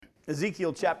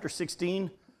Ezekiel chapter 16.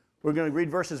 We're going to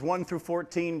read verses 1 through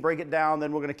 14, break it down,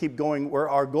 then we're going to keep going, where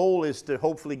our goal is to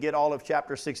hopefully get all of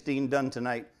chapter 16 done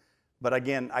tonight. But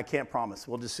again, I can't promise.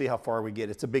 We'll just see how far we get.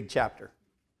 It's a big chapter.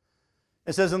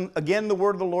 It says, "And again the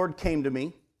word of the Lord came to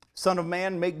me, Son of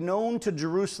man, make known to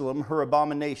Jerusalem her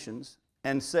abominations,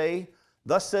 and say,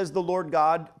 Thus says the Lord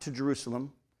God to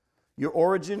Jerusalem, Your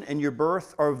origin and your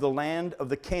birth are of the land of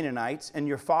the Canaanites, and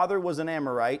your father was an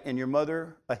Amorite, and your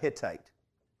mother a Hittite.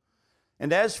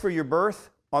 And as for your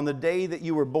birth, on the day that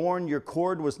you were born, your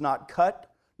cord was not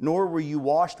cut, nor were you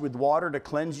washed with water to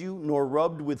cleanse you, nor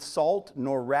rubbed with salt,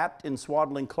 nor wrapped in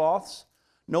swaddling cloths.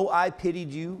 No eye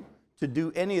pitied you to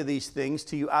do any of these things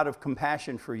to you out of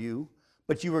compassion for you,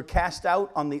 but you were cast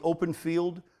out on the open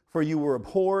field, for you were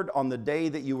abhorred on the day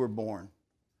that you were born.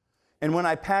 And when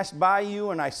I passed by you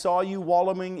and I saw you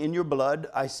wallowing in your blood,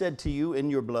 I said to you,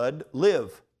 in your blood,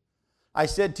 live. I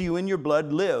said to you, in your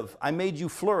blood, live. I made you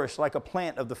flourish like a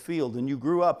plant of the field, and you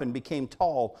grew up and became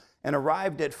tall and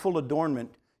arrived at full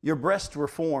adornment. Your breasts were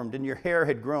formed and your hair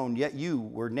had grown, yet you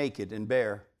were naked and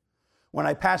bare. When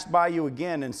I passed by you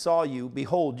again and saw you,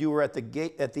 behold, you were at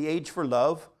the age for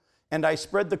love, and I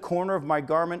spread the corner of my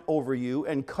garment over you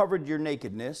and covered your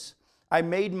nakedness. I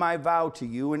made my vow to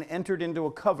you and entered into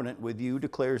a covenant with you,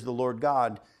 declares the Lord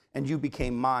God, and you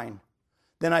became mine.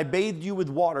 Then I bathed you with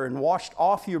water and washed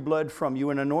off your blood from you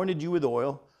and anointed you with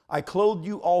oil. I clothed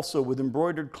you also with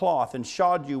embroidered cloth and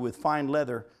shod you with fine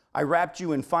leather. I wrapped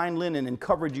you in fine linen and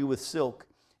covered you with silk.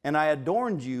 And I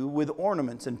adorned you with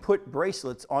ornaments and put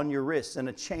bracelets on your wrists and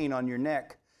a chain on your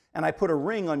neck. And I put a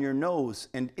ring on your nose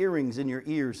and earrings in your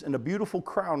ears and a beautiful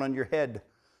crown on your head.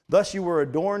 Thus you were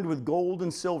adorned with gold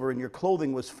and silver, and your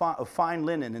clothing was of fine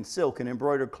linen and silk and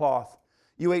embroidered cloth.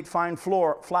 You ate fine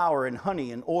flour and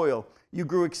honey and oil. You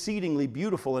grew exceedingly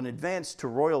beautiful and advanced to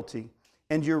royalty.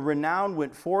 And your renown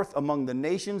went forth among the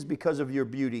nations because of your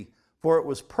beauty, for it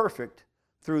was perfect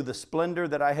through the splendor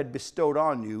that I had bestowed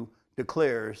on you,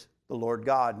 declares the Lord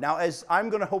God." Now, as I'm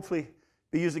going to hopefully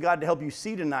be using God to help you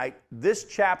see tonight, this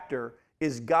chapter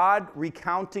is God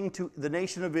recounting to the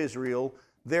nation of Israel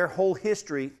their whole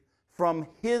history from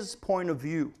His point of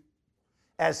view,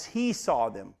 as He saw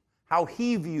them, how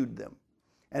He viewed them.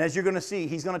 And as you're going to see,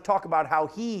 He's going to talk about how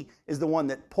He is the one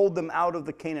that pulled them out of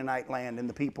the Canaanite land and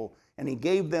the people, and He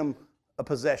gave them a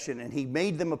possession, and He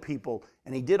made them a people,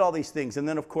 and He did all these things. And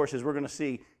then, of course, as we're going to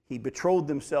see, He betrothed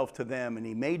Himself to them, and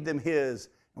He made them His.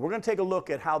 And we're going to take a look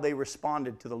at how they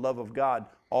responded to the love of God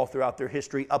all throughout their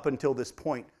history up until this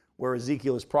point where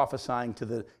Ezekiel is prophesying to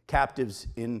the captives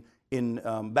in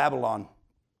Babylon.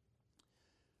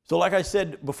 So like I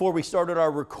said before we started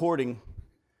our recording,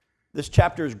 this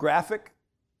chapter is graphic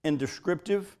and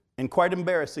descriptive and quite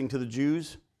embarrassing to the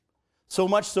Jews, so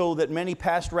much so that many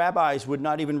past rabbis would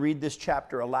not even read this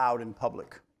chapter aloud in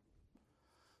public.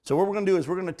 So what we're going to do is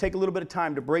we're going to take a little bit of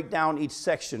time to break down each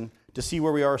section to see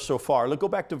where we are so far. Let's go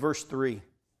back to verse 3.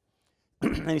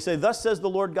 And he said, "Thus says the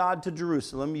Lord God to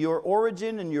Jerusalem, Your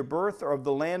origin and your birth are of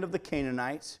the land of the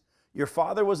Canaanites. Your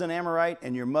father was an Amorite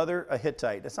and your mother a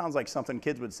Hittite." That sounds like something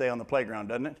kids would say on the playground,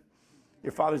 doesn't it?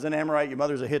 Your father's an Amorite, your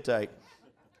mother's a Hittite.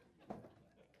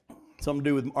 Something to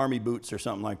do with army boots or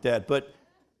something like that. But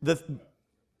the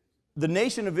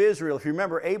nation of Israel, if you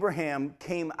remember, Abraham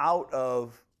came out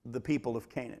of the people of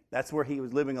Canaan. That's where he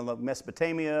was living in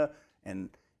Mesopotamia, and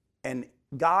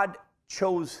God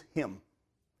chose him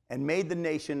and made the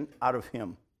nation out of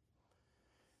him.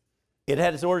 It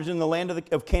had its origin in the land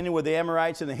of Canaan, where the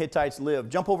Amorites and the Hittites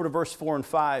lived. Jump over to verse 4 and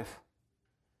 5.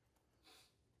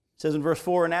 It says in verse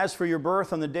 4, "And as for your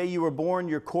birth, on the day you were born,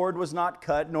 your cord was not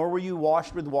cut, nor were you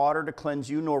washed with water to cleanse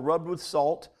you, nor rubbed with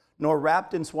salt, nor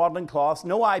wrapped in swaddling cloths.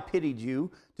 No eye pitied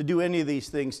you to do any of these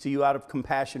things to you out of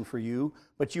compassion for you,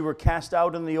 but you were cast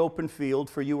out in the open field,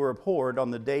 for you were abhorred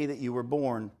on the day that you were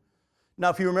born."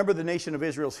 Now, if you remember the nation of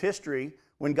Israel's history,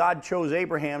 when God chose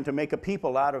Abraham to make a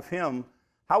people out of him,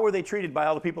 how were they treated by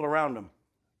all the people around him?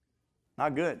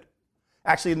 Not good.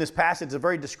 Actually, in this passage, it's a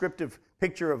very descriptive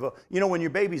picture of when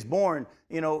your baby's born,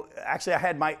 actually I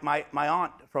had my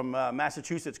aunt from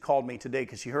Massachusetts called me today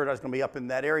because she heard I was going to be up in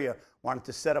that area, wanted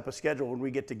to set up a schedule when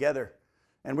we get together.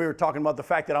 And we were talking about the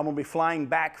fact that I'm going to be flying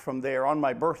back from there on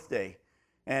my birthday.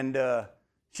 And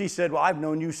she said, "Well, I've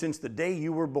known you since the day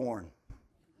you were born.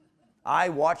 I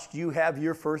watched you have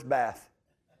your first bath."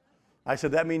 I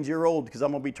said, "That means you're old because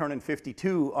I'm going to be turning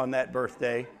 52 on that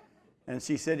birthday." And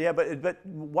she said, "Yeah, but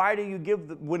why do you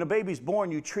when a baby's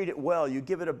born, you treat it well. You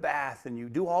give it a bath and you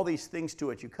do all these things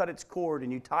to it. You cut its cord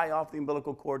and you tie off the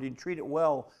umbilical cord. You treat it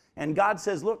well." And God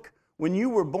says, "Look, when you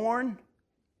were born,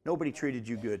 nobody treated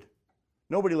you good.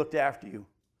 Nobody looked after you.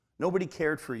 Nobody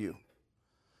cared for you.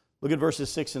 Look at verses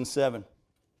 6 and 7.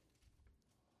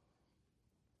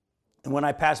 And when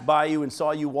I passed by you and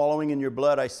saw you wallowing in your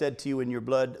blood, I said to you, in your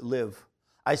blood, live.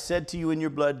 I said to you, in your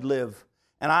blood, live.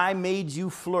 And I made you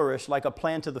flourish like a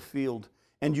plant of the field.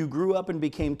 And you grew up and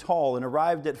became tall and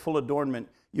arrived at full adornment.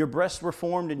 Your breasts were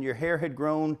formed and your hair had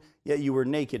grown, yet you were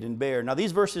naked and bare. Now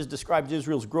these verses described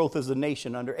Israel's growth as a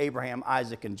nation under Abraham,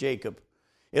 Isaac, and Jacob.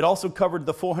 It also covered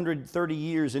the 430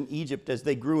 years in Egypt as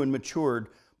they grew and matured.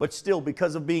 But still,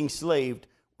 because of being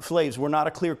slaves were not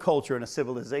a clear culture and a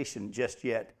civilization just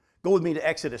yet. Go with me to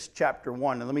Exodus chapter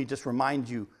 1, and let me just remind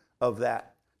you of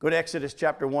that. Go to Exodus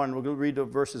chapter 1. We're going to read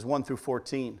verses 1 through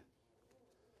 14.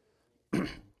 It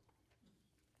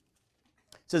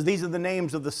says, these are the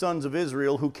names of the sons of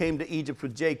Israel who came to Egypt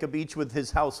with Jacob, each with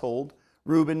his household.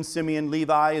 Reuben, Simeon,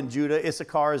 Levi, and Judah,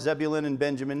 Issachar, Zebulun, and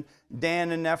Benjamin,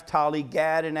 Dan and Naphtali,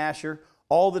 Gad and Asher.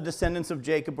 All the descendants of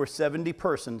Jacob were 70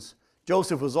 persons.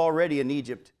 Joseph was already in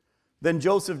Egypt. Then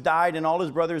Joseph died and all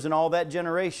his brothers and all that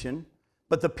generation.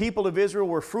 But the people of Israel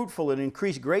were fruitful and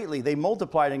increased greatly. They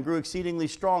multiplied and grew exceedingly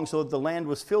strong so that the land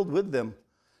was filled with them.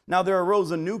 Now there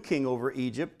arose a new king over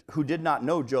Egypt who did not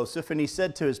know Joseph. And he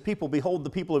said to his people, behold, the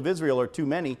people of Israel are too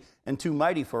many and too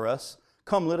mighty for us.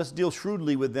 Come, let us deal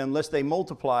shrewdly with them, lest they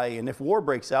multiply. And if war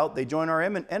breaks out, they join our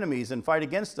enemies and fight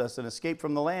against us and escape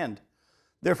from the land.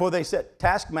 Therefore they set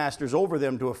taskmasters over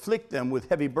them to afflict them with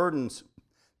heavy burdens.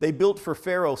 They built for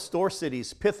Pharaoh store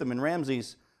cities, Pithom and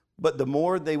Ramses. But the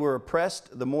more they were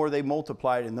oppressed, the more they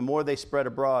multiplied, and the more they spread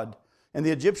abroad. And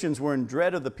the Egyptians were in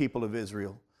dread of the people of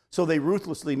Israel. So they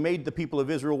ruthlessly made the people of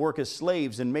Israel work as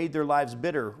slaves and made their lives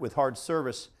bitter with hard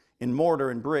service in mortar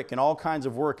and brick and all kinds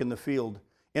of work in the field.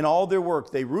 In all their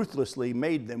work, they ruthlessly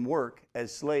made them work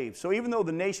as slaves. So even though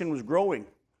the nation was growing,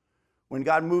 when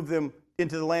God moved them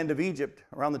into the land of Egypt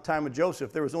around the time of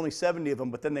Joseph, there was only 70 of them,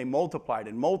 but then they multiplied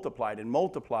and multiplied and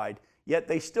multiplied. Yet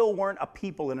they still weren't a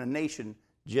people and a nation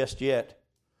just yet.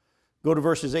 Go to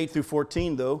verses 8 through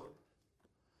 14, though.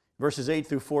 Verses 8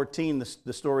 through 14,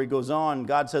 the story goes on.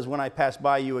 God says, when I passed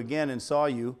by you again and saw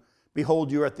you,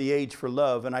 behold, you are at the age for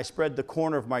love, and I spread the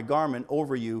corner of my garment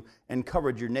over you and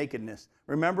covered your nakedness.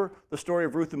 Remember the story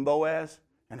of Ruth and Boaz,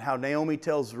 and how Naomi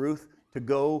tells Ruth to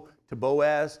go to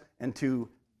Boaz and to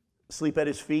sleep at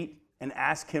his feet and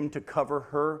ask him to cover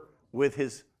her with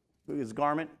his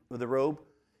garment, with a robe?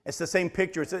 It's the same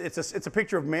picture. It's a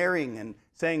picture of marrying and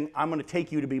saying, I'm going to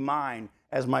take you to be mine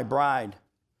as my bride.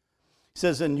 It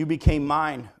says, and you became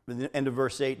mine, at the end of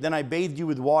verse 8. Then I bathed you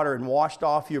with water and washed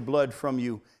off your blood from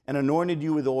you and anointed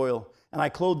you with oil. And I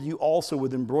clothed you also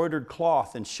with embroidered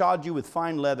cloth and shod you with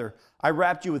fine leather. I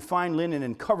wrapped you with fine linen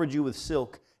and covered you with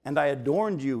silk. And I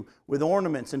adorned you with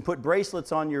ornaments and put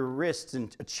bracelets on your wrists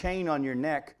and a chain on your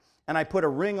neck. And I put a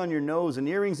ring on your nose and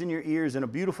earrings in your ears and a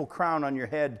beautiful crown on your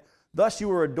head. Thus you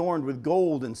were adorned with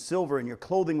gold and silver, and your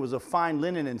clothing was of fine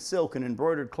linen and silk and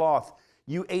embroidered cloth.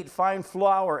 You ate fine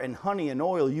flour and honey and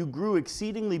oil. You grew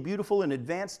exceedingly beautiful and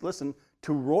advanced, listen,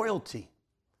 to royalty.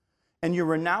 And your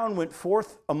renown went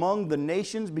forth among the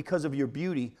nations because of your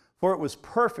beauty, for it was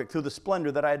perfect through the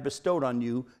splendor that I had bestowed on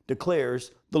you,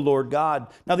 declares the Lord God.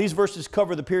 Now these verses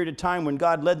cover the period of time when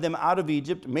God led them out of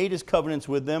Egypt, made his covenants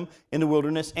with them in the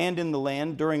wilderness and in the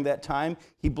land during that time.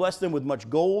 He blessed them with much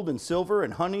gold and silver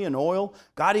and honey and oil.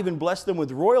 God even blessed them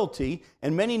with royalty,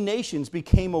 and many nations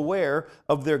became aware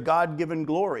of their God-given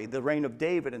glory, the reign of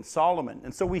David and Solomon.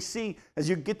 And so we see, as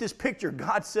you get this picture,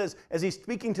 God says, as he's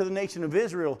speaking to the nation of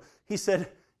Israel, he said,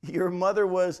 your mother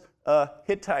was a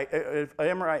Hittite,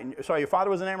 Amorite. Sorry, your father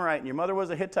was an Amorite, and your mother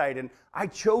was a Hittite, and I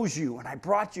chose you, and I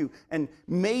brought you, and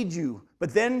made you.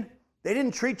 But then they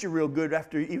didn't treat you real good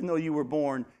even though you were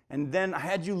born. And then I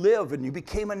had you live, and you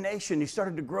became a nation. You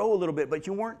started to grow a little bit, but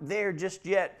you weren't there just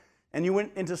yet. And you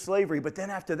went into slavery. But then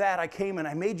after that, I came and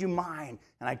I made you mine,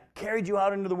 and I carried you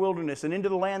out into the wilderness and into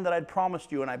the land that I'd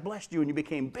promised you, and I blessed you, and you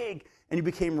became big, and you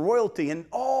became royalty, and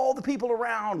all the people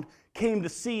around came to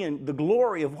see the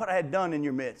glory of what I had done in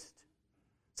your midst.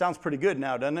 Sounds pretty good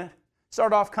now, doesn't it?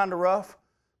 Started off kind of rough,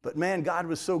 but man, God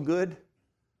was so good.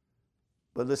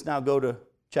 But let's now go to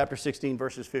chapter 16,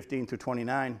 verses 15 through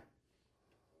 29.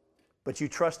 But you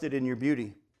trusted in your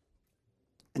beauty,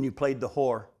 and you played the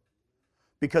whore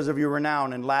because of your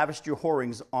renown, and lavished your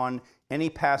whorings on any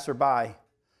passerby.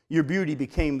 Your beauty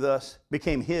became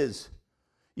his.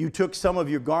 You took some of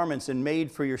your garments and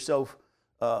made for yourself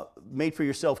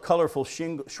colorful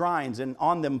shrines, and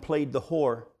on them played the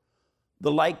whore.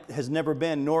 The like has never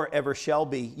been, nor ever shall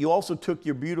be. You also took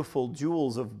your beautiful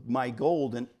jewels of my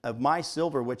gold and of my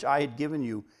silver, which I had given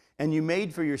you, and you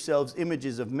made for yourselves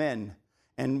images of men,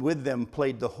 and with them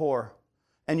played the whore.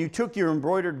 And you took your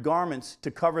embroidered garments to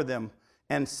cover them,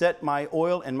 and set my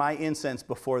oil and my incense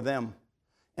before them,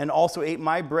 and also ate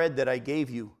my bread that I gave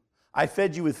you. I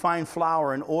fed you with fine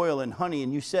flour and oil and honey,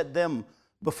 and you set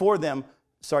before them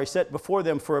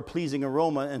for a pleasing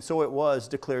aroma, and so it was,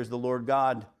 declares the Lord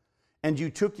God. And you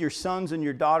took your sons and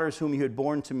your daughters whom you had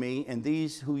borne to me, and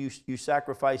these who you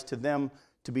sacrificed to them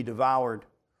to be devoured.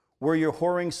 Were your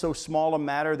whoring so small a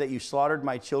matter that you slaughtered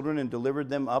my children and delivered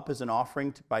them up as an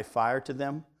offering by fire to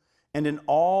them? And in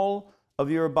all of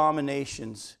your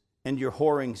abominations and your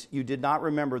whorings, you did not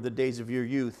remember the days of your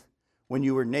youth, when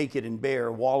you were naked and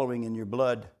bare, wallowing in your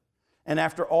blood. And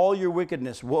after all your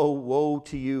wickedness, woe, woe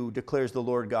to you, declares the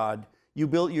Lord God. You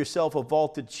built yourself a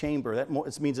vaulted chamber. That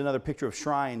means another picture of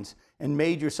shrines, and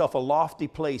made yourself a lofty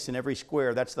place in every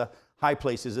square. That's the high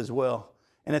places as well.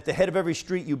 And at the head of every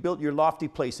street, you built your lofty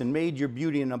place and made your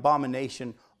beauty an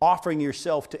abomination, offering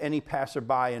yourself to any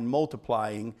passerby and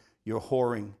multiplying your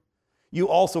whoring. You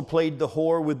also played the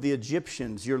whore with the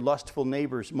Egyptians, your lustful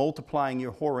neighbors, multiplying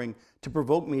your whoring to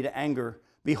provoke me to anger.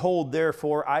 Behold,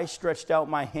 therefore, I stretched out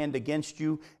my hand against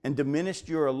you and diminished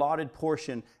your allotted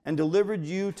portion and delivered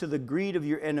you to the greed of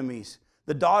your enemies,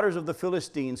 the daughters of the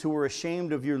Philistines, who were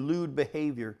ashamed of your lewd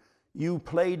behavior. You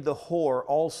played the whore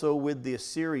also with the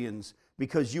Assyrians,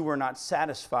 because you were not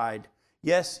satisfied.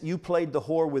 Yes, you played the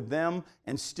whore with them,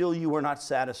 and still you were not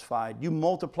satisfied. You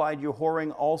multiplied your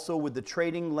whoring also with the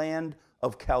trading land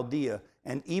of Chaldea,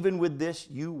 and even with this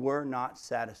you were not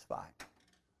satisfied.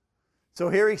 So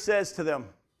here he says to them,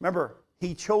 remember,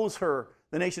 he chose her,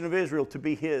 the nation of Israel, to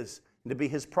be his, and to be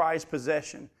his prized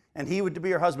possession, and he would to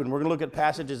be her husband. We're going to look at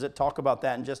passages that talk about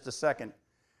that in just a second.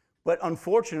 But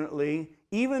unfortunately,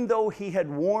 even though he had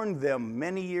warned them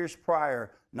many years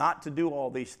prior not to do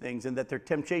all these things, and that their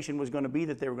temptation was going to be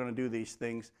that they were going to do these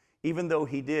things, even though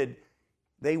he did,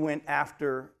 they went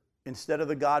after, instead of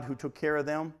the God who took care of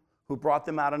them, who brought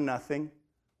them out of nothing,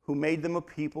 who made them a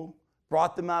people,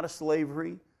 brought them out of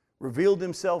slavery, revealed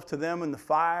himself to them in the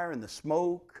fire and the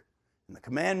smoke and the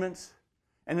commandments,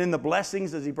 and in the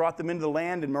blessings as he brought them into the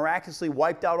land and miraculously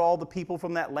wiped out all the people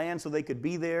from that land so they could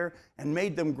be there, and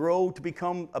made them grow to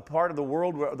become a part of the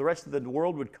world where the rest of the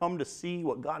world would come to see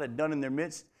what God had done in their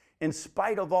midst. In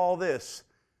spite of all this,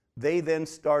 they then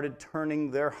started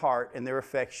turning their heart and their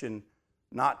affection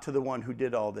not to the one who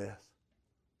did all this,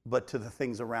 but to the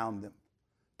things around them,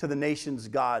 to the nation's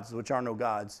gods, which are no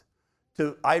gods,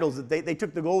 to idols. That they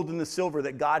took the gold and the silver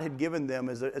that God had given them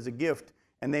as a gift,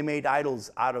 and they made idols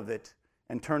out of it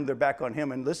and turned their back on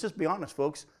him. And let's just be honest,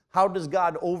 folks. How does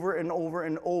God over and over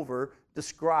and over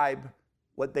describe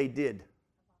what they did?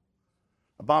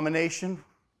 Abomination,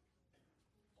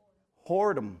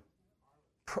 whoredom,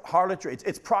 harlotry.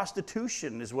 It's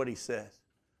prostitution is what he says.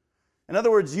 In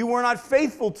other words, you were not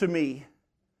faithful to me,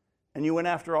 and you went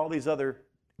after all these other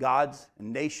gods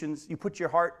and nations. You put your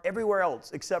heart everywhere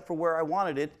else except for where I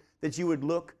wanted it, that you would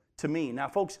look to me. Now,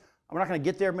 folks, we're not going to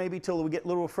get there maybe till we get a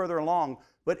little further along,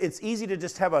 but it's easy to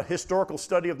just have a historical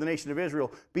study of the nation of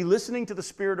Israel. Be listening to the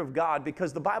Spirit of God,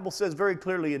 because the Bible says very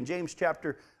clearly in James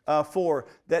chapter 4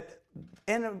 that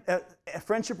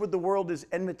friendship with the world is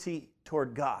enmity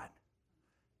toward God.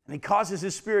 And he causes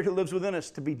his Spirit who lives within us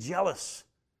to be jealous.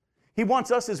 He wants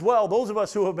us as well, those of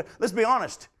us who have been, let's be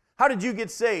honest, how did you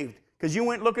get saved? Because you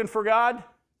went looking for God?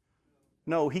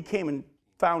 No, he came and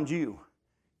found you,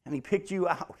 and he picked you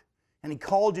out, and he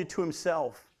called you to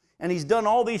himself. And he's done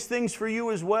all these things for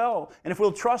you as well. And if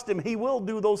we'll trust him, he will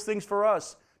do those things for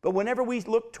us. But whenever we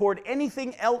look toward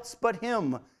anything else but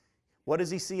him, what does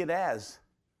he see it as?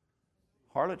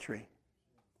 Harlotry,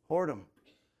 whoredom.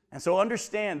 And so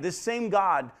understand, this same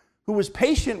God who was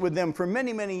patient with them for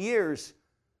many, many years,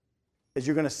 as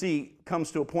you're going to see,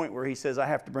 comes to a point where he says, I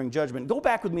have to bring judgment. Go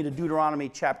back with me to Deuteronomy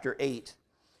chapter 8.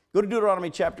 Go to Deuteronomy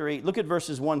chapter 8. Look at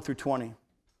verses 1 through 20.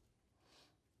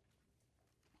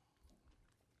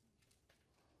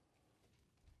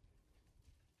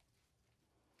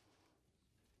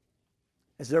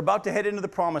 As they're about to head into the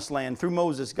promised land through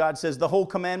Moses, God says, the whole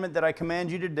commandment that I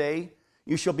command you today,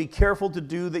 you shall be careful to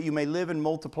do, that you may live and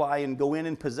multiply and go in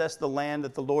and possess the land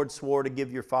that the Lord swore to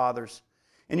give your fathers.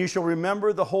 And you shall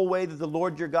remember the whole way that the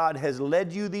Lord your God has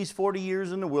led you these 40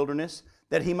 years in the wilderness,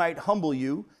 that he might humble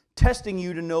you, testing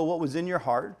you to know what was in your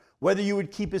heart, whether you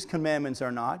would keep his commandments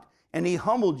or not. And he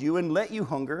humbled you and let you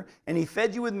hunger, and he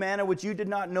fed you with manna which you did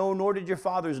not know, nor did your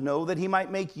fathers know, that he might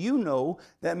make you know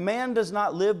that man does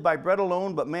not live by bread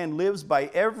alone, but man lives by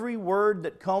every word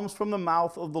that comes from the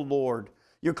mouth of the Lord.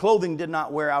 Your clothing did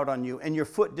not wear out on you, and your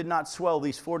foot did not swell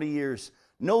these 40 years.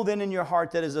 Know then in your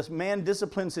heart that as a man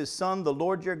disciplines his son, the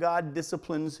Lord your God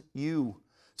disciplines you.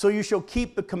 So you shall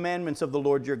keep the commandments of the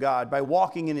Lord your God by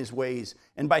walking in his ways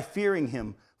and by fearing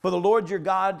him. For the Lord your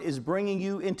God is bringing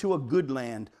you into a good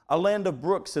land, a land of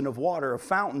brooks and of water, of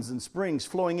fountains and springs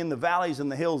flowing in the valleys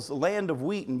and the hills, a land of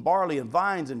wheat and barley and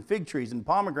vines and fig trees and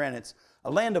pomegranates,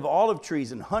 a land of olive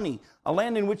trees and honey, a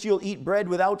land in which you'll eat bread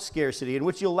without scarcity, in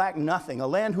which you'll lack nothing, a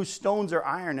land whose stones are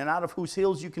iron, and out of whose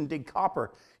hills you can dig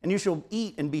copper. And you shall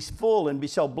eat and be full, and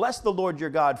shall bless the Lord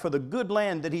your God for the good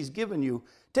land that he's given you.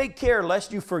 Take care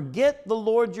lest you forget the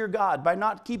Lord your God by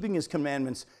not keeping his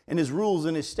commandments and his rules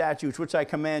and his statutes, which I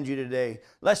command you today.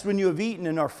 Lest when you have eaten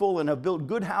and are full and have built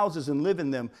good houses and live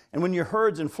in them, and when your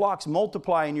herds and flocks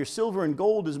multiply and your silver and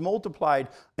gold is multiplied,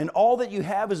 and all that you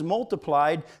have is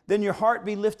multiplied, then your heart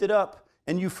be lifted up,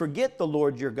 and you forget the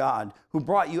Lord your God, who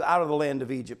brought you out of the land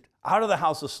of Egypt, out of the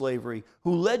house of slavery,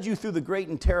 who led you through the great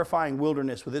and terrifying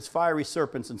wilderness with its fiery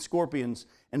serpents and scorpions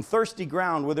and thirsty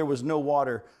ground where there was no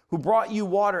water, who brought you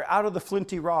water out of the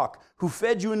flinty rock, who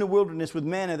fed you in the wilderness with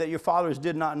manna that your fathers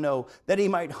did not know, that he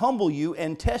might humble you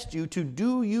and test you to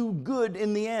do you good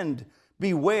in the end.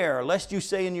 Beware, lest you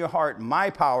say in your heart, my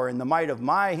power and the might of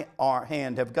my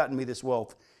hand have gotten me this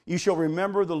wealth. You shall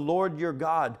remember the Lord your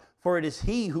God, for it is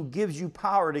he who gives you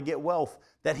power to get wealth,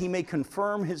 that he may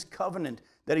confirm his covenant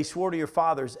that he swore to your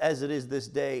fathers as it is this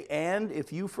day. And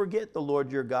if you forget the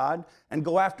Lord your God and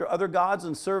go after other gods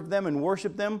and serve them and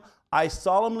worship them, I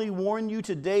solemnly warn you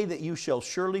today that you shall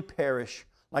surely perish.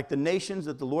 Like the nations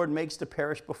that the Lord makes to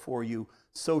perish before you,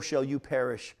 so shall you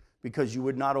perish, because you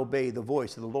would not obey the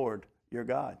voice of the Lord your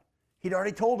God. He'd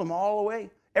already told them all the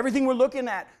way. Everything we're looking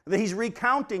at that he's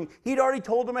recounting, he'd already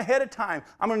told them ahead of time.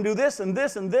 I'm going to do this and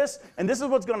this and this, and this is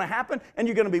what's going to happen, and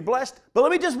you're going to be blessed. But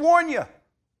let me just warn you.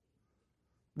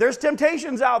 There's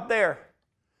temptations out there.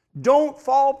 Don't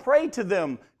fall prey to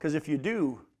them, because if you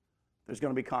do, there's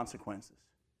going to be consequences.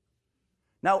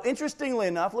 Now, interestingly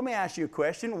enough, let me ask you a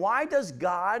question. Why does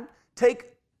God take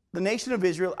the nation of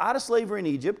Israel out of slavery in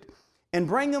Egypt and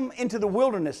bring them into the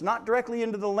wilderness, not directly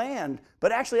into the land,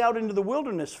 but actually out into the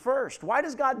wilderness first? Why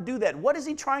does God do that? What is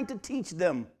he trying to teach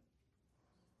them?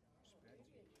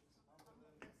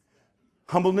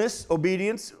 Humbleness,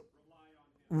 obedience,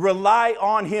 rely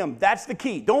on him. That's the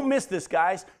key. Don't miss this,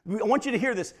 guys. I want you to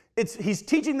hear this. He's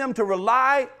teaching them to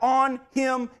rely on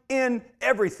him in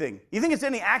everything. You think it's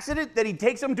any accident that he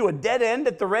takes them to a dead end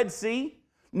at the Red Sea,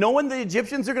 knowing the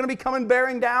Egyptians are going to be coming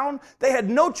bearing down? They had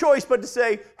no choice but to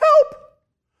say, help!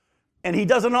 And he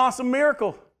does an awesome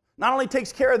miracle. Not only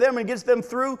takes care of them and gets them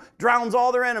through, drowns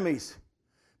all their enemies,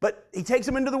 but he takes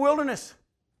them into the wilderness,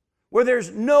 where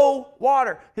there's no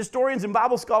water. Historians and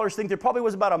Bible scholars think there probably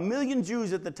was about 1 million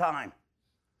Jews at the time.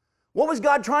 What was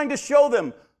God trying to show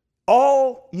them?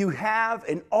 All you have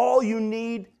and all you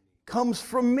need comes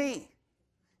from me.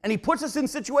 And he puts us in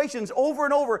situations over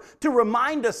and over to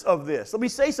remind us of this. Let me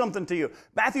say something to you.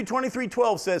 Matthew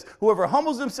 23:12 says, whoever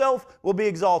humbles himself will be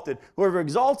exalted. Whoever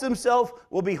exalts himself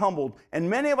will be humbled. And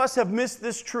many of us have missed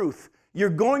this truth. You're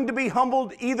going to be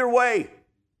humbled either way.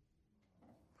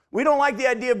 We don't like the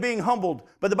idea of being humbled,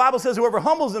 but the Bible says whoever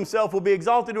humbles himself will be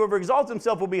exalted. Whoever exalts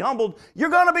himself will be humbled. You're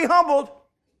going to be humbled.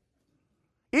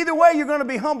 Either way, you're going to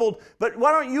be humbled, but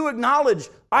why don't you acknowledge,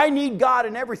 I need God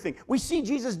in everything. We see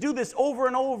Jesus do this over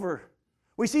and over.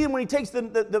 We see him when he takes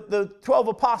the 12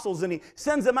 apostles and he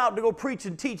sends them out to go preach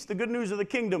and teach the good news of the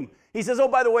kingdom. He says, oh,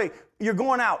 by the way, you're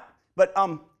going out, but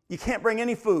you can't bring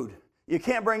any food. You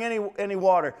can't bring any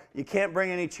water. You can't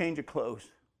bring any change of clothes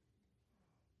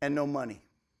and no money.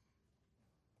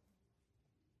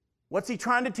 What's he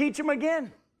trying to teach them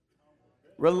again?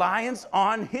 Reliance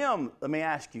on him. Let me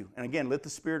ask you, and again, let the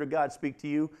Spirit of God speak to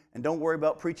you, and don't worry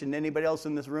about preaching to anybody else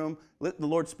in this room. Let the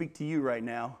Lord speak to you right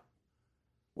now.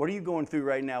 What are you going through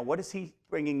right now? What is he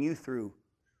bringing you through?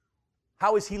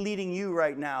 How is he leading you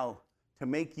right now to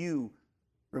make you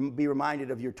be reminded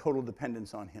of your total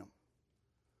dependence on him?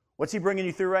 What's he bringing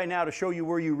you through right now to show you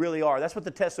where you really are? That's what the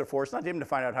tests are for. It's not him to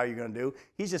find out how you're going to do.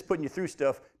 He's just putting you through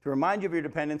stuff to remind you of your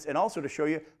dependence and also to show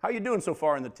you how you're doing so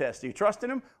far in the test. Are you trusting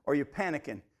him or are you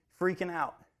panicking, freaking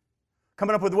out?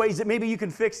 Coming up with ways that maybe you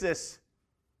can fix this.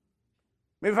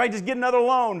 Maybe if I just get another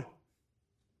loan.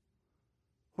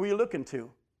 Who are you looking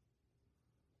to?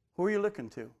 Who are you looking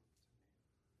to?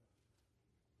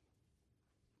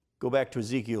 Go back to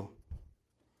Ezekiel.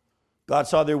 God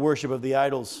saw their worship of the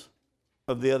idols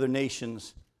of the other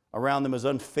nations around them as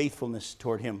unfaithfulness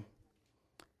toward him.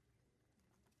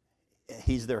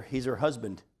 He's her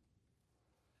husband.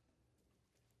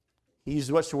 He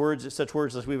used such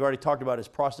words as we've already talked about as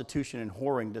prostitution and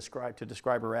whoring to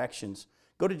describe her actions.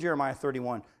 Go to Jeremiah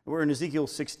 31. We're in Ezekiel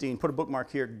 16. Put a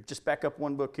bookmark here. Just back up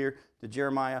one book here to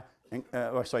Jeremiah.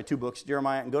 Two books.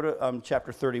 Jeremiah, and go to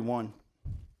chapter 31.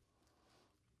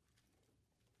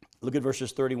 Look at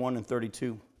verses 31 and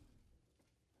 32.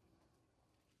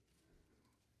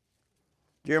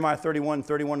 Jeremiah 31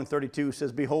 and 32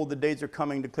 says, "Behold, the days are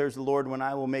coming, declares the Lord, when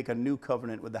I will make a new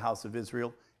covenant with the house of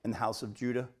Israel and the house of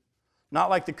Judah. Not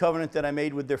like the covenant that I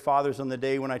made with their fathers on the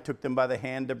day when I took them by the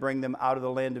hand to bring them out of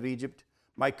the land of Egypt,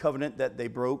 my covenant that they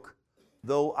broke,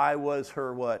 though I was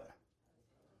her" what?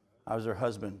 "I was her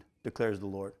husband, declares the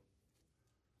Lord."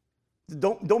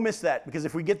 Don't miss that, because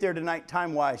if we get there tonight,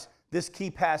 time-wise, this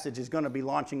key passage is going to be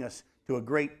launching us to a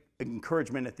great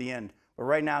encouragement at the end. But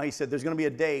right now, he said there's going to be a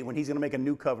day when he's going to make a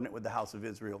new covenant with the house of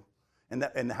Israel and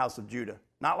the house of Judah.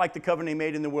 Not like the covenant he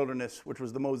made in the wilderness, which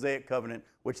was the Mosaic covenant,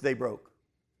 which they broke.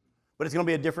 But it's going to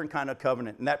be a different kind of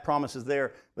covenant, and that promise is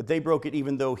there. But they broke it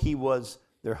even though he was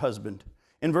their husband.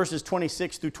 In verses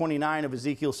 26 through 29 of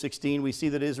Ezekiel 16, we see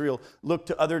that Israel looked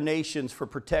to other nations for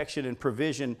protection and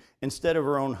provision instead of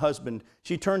her own husband.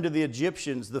 She turned to the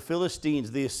Egyptians, the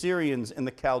Philistines, the Assyrians, and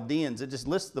the Chaldeans. It just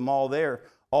lists them all there,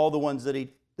 all the ones that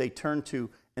they turned to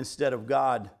instead of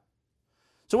God.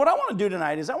 So what I want to do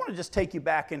tonight is I want to just take you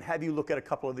back and have you look at a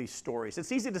couple of these stories.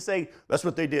 It's easy to say, that's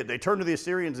what they did. They turned to the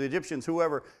Assyrians, the Egyptians,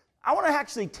 whoever. I want to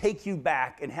actually take you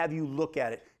back and have you look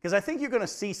at it, because I think you're going to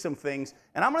see some things,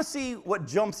 and I'm going to see what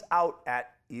jumps out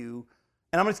at you,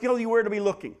 and I'm going to tell you where to be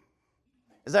looking.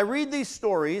 As I read these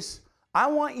stories, I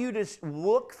want you to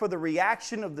look for the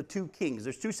reaction of the two kings.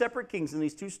 There's two separate kings in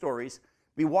these two stories.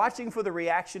 Be watching for the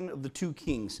reaction of the two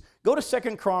kings. Go to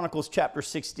 2 Chronicles chapter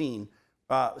 16,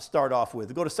 start off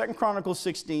with. Go to 2 Chronicles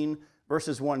 16,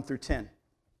 verses 1 through 10.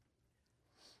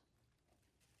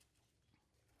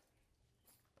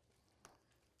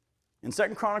 In 2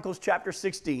 Chronicles chapter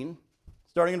 16,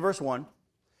 starting in verse 1, it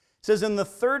says, "In the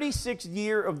 36th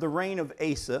year of the reign of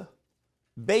Asa,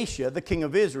 Baasha, the king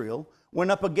of Israel, went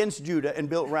up against Judah and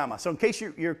built Ramah." So in case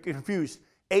you're confused,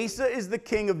 Asa is the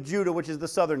king of Judah, which is the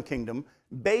southern kingdom.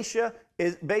 Baasha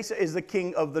is the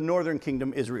king of the northern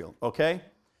kingdom, Israel, okay?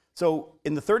 So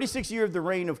in the 36th year of the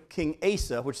reign of King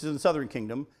Asa, which is in the southern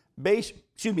kingdom,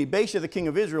 Baasha, the king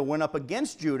of Israel, went up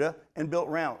against Judah and built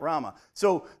Ramah.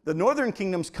 So the northern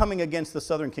kingdom's coming against the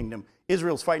southern kingdom.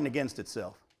 Israel's fighting against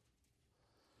itself.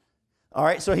 All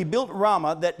right, so he built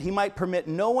Ramah that he might permit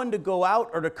no one to go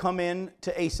out or to come in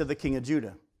to Asa, the king of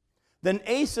Judah. Then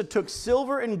Asa took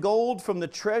silver and gold from the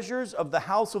treasures of the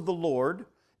house of the Lord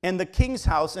and the king's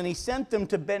house, and he sent them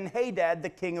to Ben-Hadad, the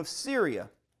king of Syria,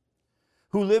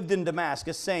 who lived in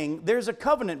Damascus, saying, "There's a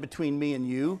covenant between me and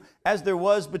you, as there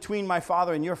was between my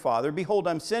father and your father. Behold,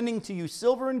 I'm sending to you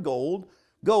silver and gold.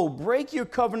 Go, break your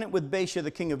covenant with Baasha,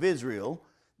 the king of Israel,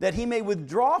 that he may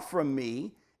withdraw from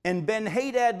me." And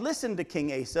Ben-Hadad listened to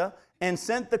King Asa and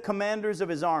sent the commanders of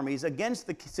his armies against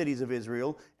the cities of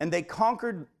Israel, and they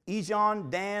conquered Ijon,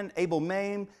 Dan,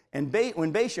 Abel-maim. And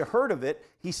when Baasha heard of it,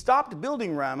 he stopped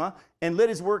building Ramah and let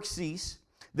his work cease.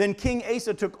 Then King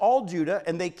Asa took all Judah,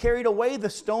 and they carried away the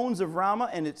stones of Ramah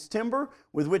and its timber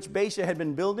with which Baasha had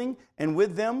been building, and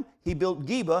with them he built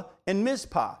Geba and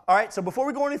Mizpah. All right, so before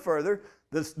we go any further,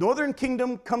 the northern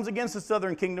kingdom comes against the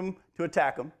southern kingdom to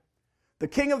attack them. The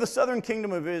king of the southern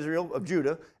kingdom of Israel, of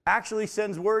Judah, actually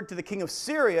sends word to the king of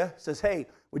Syria, says, "Hey,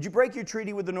 would you break your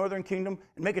treaty with the northern kingdom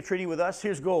and make a treaty with us?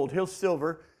 Here's gold, here's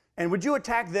silver, and would you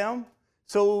attack them?"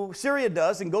 So Syria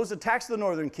does, and goes attacks the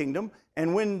northern kingdom.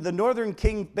 And when the northern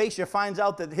king Baasha finds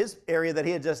out that his area that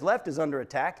he had just left is under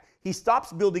attack, he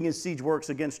stops building his siege works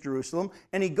against Jerusalem,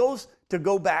 and he goes to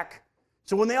go back.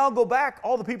 So when they all go back,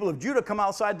 all the people of Judah come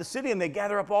outside the city, and they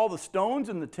gather up all the stones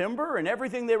and the timber and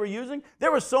everything they were using.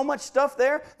 There was so much stuff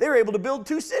there, they were able to build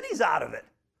 2 cities out of it.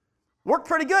 Worked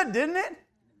pretty good, didn't it?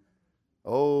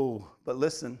 Oh, but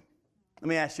listen, let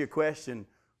me ask you a question.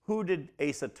 Who did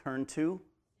Asa turn to?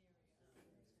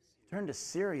 He turned to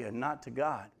Syria, not to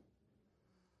God.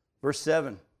 Verse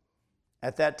 7,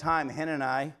 "At that time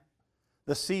Hanani,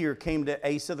 the seer, came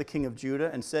to Asa, the king of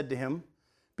Judah, and said to him,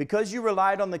 'Because you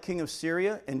relied on the king of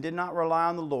Syria and did not rely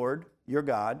on the Lord, your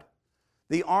God,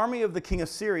 the army of the king of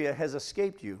Syria has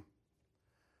escaped you.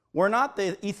 Were not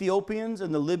the Ethiopians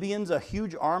and the Libyans a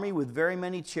huge army with very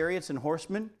many chariots and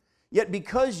horsemen? Yet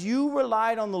because you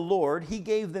relied on the Lord, he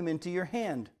gave them into your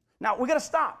hand.'" Now, we got to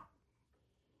stop.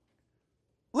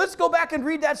 Let's go back and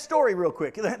read that story real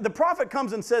quick. The prophet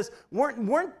comes and says,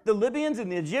 weren't the Libyans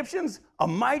and the Egyptians a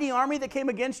mighty army that came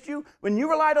against you? When you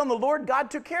relied on the Lord,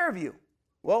 God took care of you.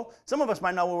 Well, some of us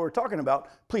might know what we're talking about.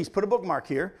 Please put a bookmark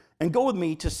here and go with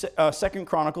me to 2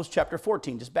 Chronicles chapter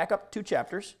 14. Just back up 2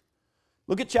 chapters.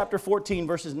 Look at chapter 14,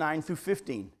 verses 9 through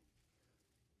 15.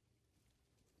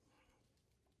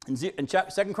 In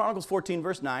 2 Chronicles 14,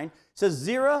 verse 9, says,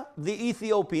 "Zerah the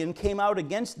Ethiopian came out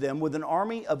against them with an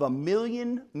army of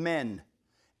 1,000,000 men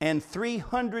and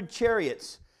 300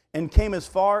 chariots, and came as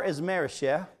far as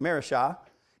Marishah,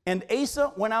 And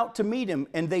Asa went out to meet him,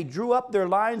 and they drew up their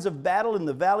lines of battle in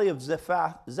the valley of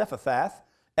Zephathath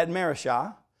at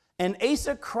Marishah. And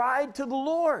Asa cried to the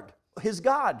Lord, his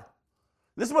God.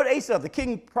 This is what Asa, the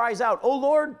king, cries out, O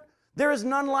Lord, there is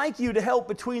none like you to help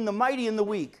between the mighty and the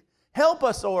weak. Help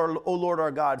us, O Lord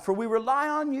our God, for we rely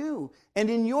on you. And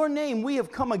in your name we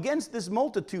have come against this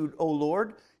multitude, O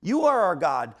Lord. You are our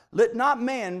God. Let not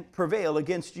man prevail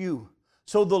against you.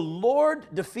 So the Lord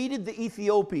defeated the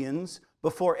Ethiopians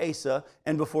before Asa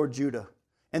and before Judah.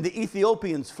 And the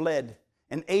Ethiopians fled.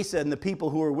 And Asa and the people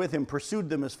who were with him pursued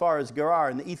them as far as Gerar.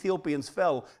 And the Ethiopians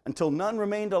fell until none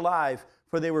remained alive,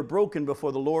 for they were broken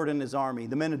before the Lord and his army.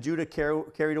 The men of Judah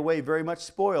carried away very much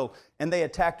spoil, and they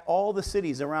attacked all the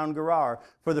cities around Gerar,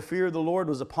 for the fear of the Lord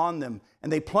was upon them. And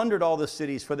they plundered all the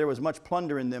cities, for there was much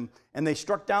plunder in them. And they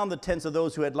struck down the tents of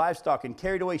those who had livestock, and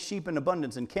carried away sheep in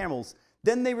abundance and camels.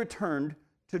 Then they returned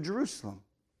to Jerusalem.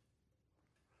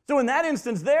 So in that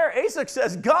instance there, Asa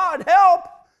says, God, help!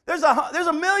 There's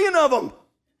a million of them.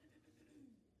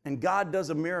 And God does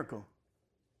a miracle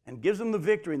and gives them the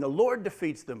victory, and the Lord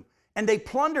defeats them. And they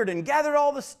plundered and gathered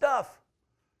all the stuff.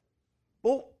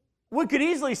 Well, we could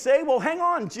easily say, well, hang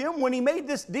on, Jim, when he made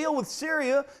this deal with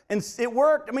Syria and it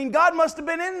worked, I mean, God must have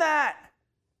been in that.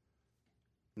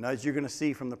 And as you're going to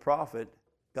see from the prophet,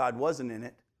 God wasn't in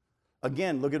it.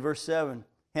 Again, look at verse 7.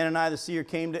 Hananiah the seer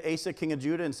came to Asa, king of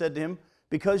Judah, and said to him,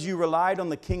 because you relied on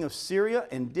the king of Syria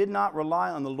and did not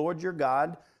rely on the Lord your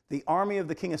God, the army of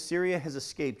the king of Syria has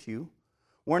escaped you.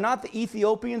 Were not the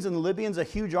Ethiopians and the Libyans a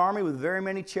huge army with very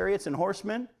many chariots and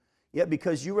horsemen? Yet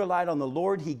because you relied on the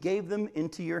Lord, he gave them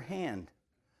into your hand.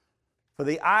 For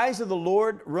the eyes of the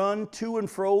Lord run to and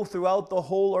fro throughout the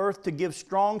whole earth to give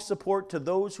strong support to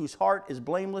those whose heart is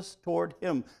blameless toward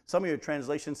him. Some of your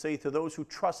translations say to those who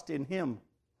trust in him.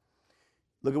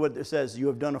 Look at what it says.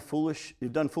 You've done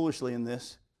foolishly in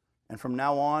this, and from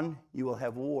now on you will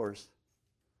have wars.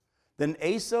 Then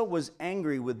Asa was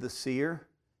angry with the seer,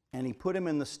 and he put him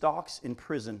in the stocks in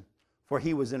prison, for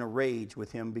he was in a rage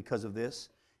with him because of this.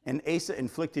 And Asa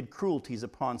inflicted cruelties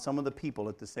upon some of the people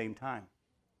at the same time.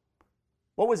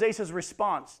 What was Asa's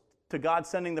response to God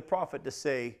sending the prophet to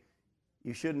say,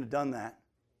 you shouldn't have done that?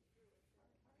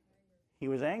 He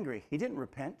was angry. He didn't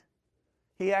repent.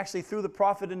 He actually threw the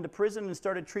prophet into prison and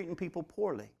started treating people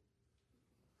poorly.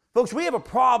 Folks, we have a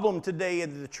problem today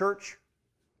in the church.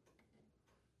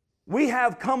 We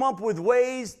have come up with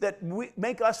ways that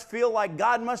make us feel like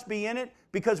God must be in it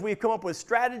because we've come up with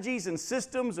strategies and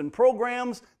systems and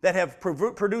programs that have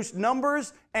produced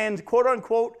numbers and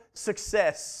quote-unquote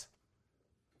success.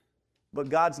 But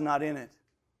God's not in it.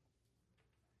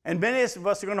 And many of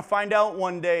us are going to find out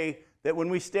one day that when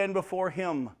we stand before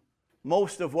him,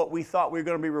 most of what we thought we were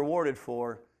going to be rewarded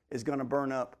for is going to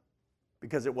burn up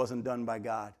because it wasn't done by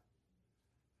God.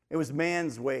 It was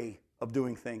man's way of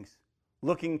doing things,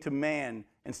 looking to man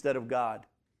instead of God.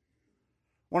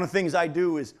 One of the things I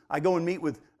do is I go and meet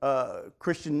with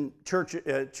Christian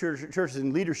churches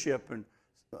in leadership, and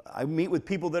I meet with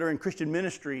people that are in Christian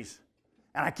ministries,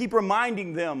 and I keep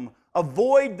reminding them,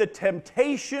 avoid the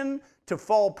temptation to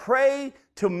fall prey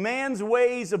to man's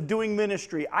ways of doing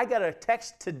ministry. I got a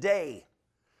text today.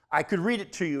 I could read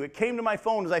it to you. It came to my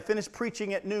phone as I finished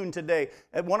preaching at noon today.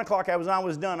 At 1 o'clock I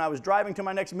was done. I was driving to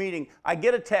my next meeting. I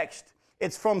get a text.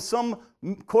 It's from some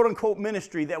quote-unquote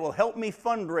ministry that will help me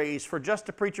fundraise for Just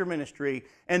a Preacher ministry.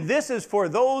 And this is for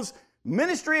those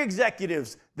ministry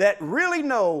executives that really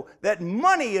know that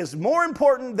money is more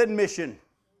important than mission.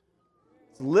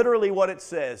 It's literally what it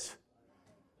says.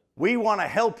 We want to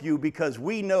help you because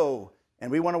we know, and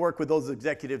we want to work with those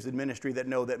executives in ministry that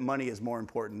know that money is more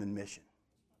important than mission.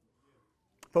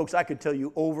 Folks, I could tell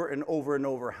you over and over and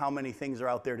over how many things are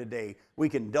out there today. We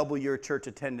can double your church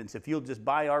attendance if you'll just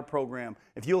buy our program.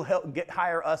 If you'll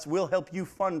hire us, we'll help you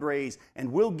fundraise,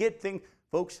 and we'll get things.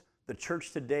 Folks, the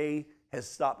church today has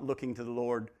stopped looking to the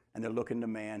Lord, and they're looking to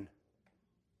man.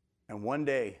 And one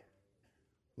day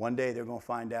they're going to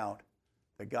find out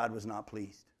that God was not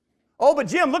pleased. Oh, but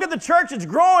Jim, look at the church. It's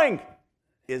growing.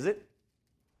 Is it?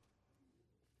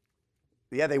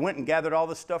 Yeah, they went and gathered all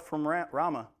the stuff from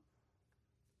Ramah.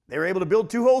 They were able to build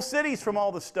 2 whole cities from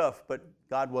all the stuff, but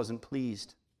God wasn't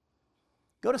pleased.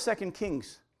 Go to 2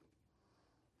 Kings.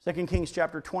 2 Kings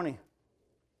chapter 20.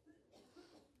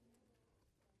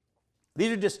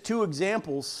 These are just 2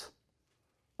 examples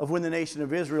of when the nation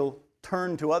of Israel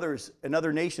turned to others and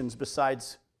other nations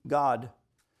besides God.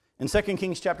 In 2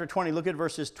 Kings chapter 20, look at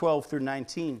verses 12 through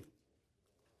 19.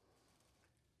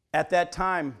 At that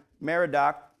time,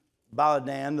 Merodach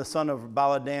Baladan, the son of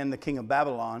Baladan, the king of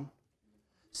Babylon,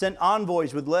 sent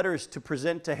envoys with letters to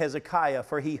present to Hezekiah,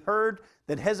 for he heard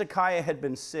that Hezekiah had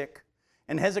been sick,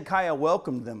 And Hezekiah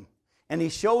welcomed them, and he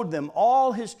showed them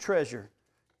all his treasure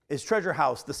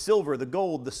house, the silver, the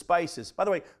gold, the spices. By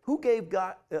the way, who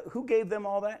gave them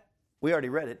all that? We already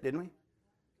read it, didn't we?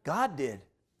 God did.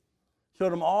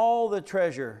 Showed him all the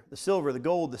treasure, the silver, the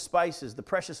gold, the spices, the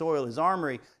precious oil, his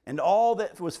armory, and all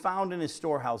that was found in his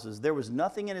storehouses. There was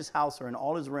nothing in his house or in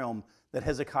all his realm that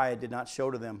Hezekiah did not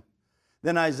show to them.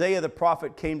 Then Isaiah the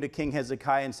prophet came to King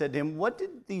Hezekiah and said to him, "What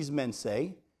did these men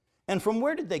say? And from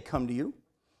where did they come to you?"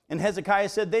 And Hezekiah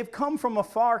said, "They've come from a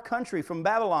far country, from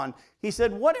Babylon." He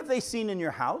said, "What have they seen in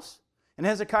your house?" And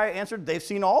Hezekiah answered, "They've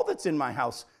seen all that's in my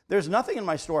house. There's nothing in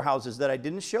my storehouses that I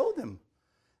didn't show them."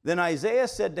 Then Isaiah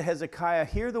said to Hezekiah,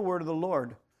 "Hear the word of the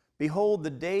Lord. Behold, the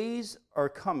days are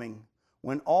coming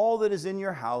when all that is in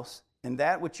your house and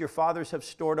that which your fathers have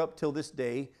stored up till this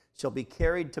day shall be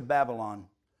carried to Babylon.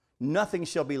 Nothing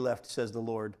shall be left, says the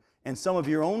Lord. And some of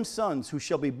your own sons who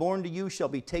shall be born to you shall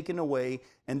be taken away,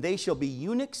 and they shall be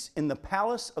eunuchs in the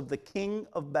palace of the king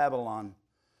of Babylon."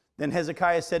 Then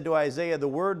Hezekiah said to Isaiah, "The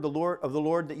word of the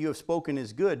Lord that you have spoken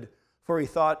is good." For he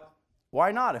thought,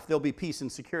 "Why not, if there'll be peace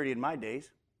and security in my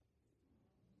days?"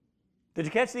 Did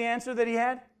you catch the answer that he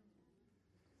had?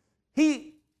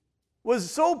 He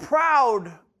was so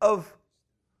proud of,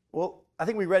 well, I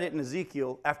think we read it in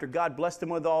Ezekiel, after God blessed him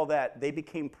with all that, they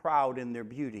became proud in their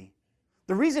beauty.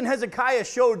 The reason Hezekiah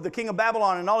showed the king of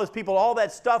Babylon and all his people all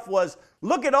that stuff was,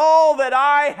 look at all that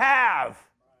I have.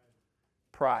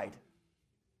 Pride.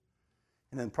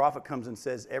 And then the prophet comes and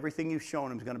says, everything you've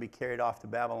shown him is going to be carried off to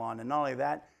Babylon. And not only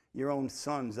that, your own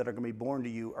sons that are going to be born to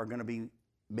you are going to be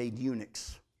made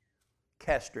eunuchs,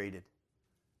 castrated,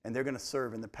 and they're going to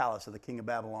serve in the palace of the king of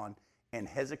Babylon. And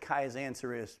Hezekiah's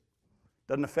answer is,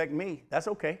 doesn't affect me. That's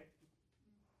okay.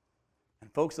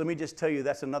 And folks, let me just tell you,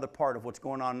 that's another part of what's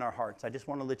going on in our hearts. I just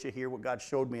want to let you hear what God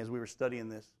showed me as we were studying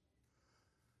this.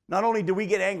 Not only do we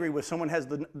get angry when someone has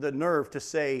the nerve to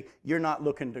say, you're not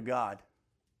looking to God.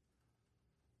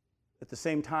 At the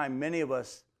same time, many of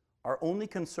us are only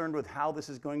concerned with how this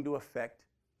is going to affect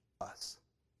us.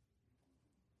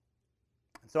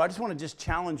 So I just want to just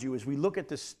challenge you as we look at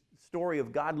this story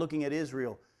of God looking at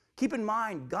Israel. Keep in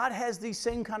mind, God has these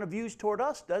same kind of views toward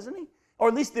us, doesn't he? Or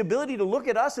at least the ability to look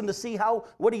at us and to see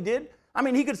what he did. I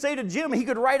mean, he could say to Jim, he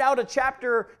could write out a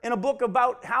chapter in a book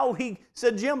about how he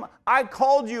said, Jim, I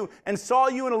called you and saw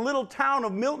you in a little town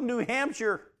of Milton, New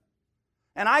Hampshire.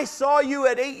 And I saw you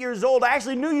at 8 years old. I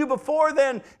actually knew you before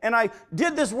then. And I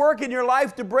did this work in your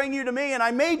life to bring you to me. And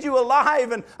I made you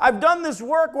alive. And I've done this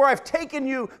work where I've taken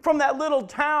you from that little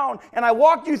town. And I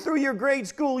walked you through your grade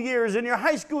school years and your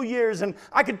high school years. And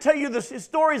I could tell you the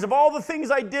stories of all the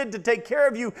things I did to take care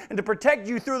of you and to protect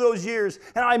you through those years.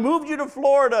 And I moved you to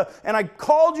Florida. And I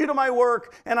called you to my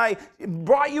work. And I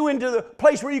brought you into the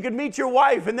place where you could meet your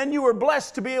wife. And then you were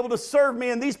blessed to be able to serve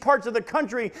me in these parts of the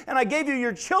country. And I gave you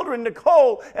your children, Nicole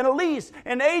and Elise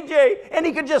and AJ, and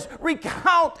he could just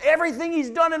recount everything he's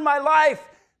done in my life.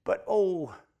 But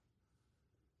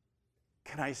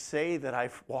can I say that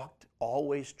I've walked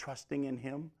always trusting in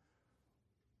him?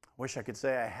 I wish I could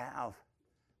say I have,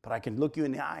 but I can look you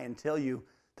in the eye and tell you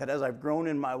that as I've grown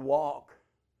in my walk,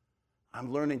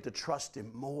 I'm learning to trust him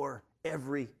more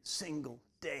every single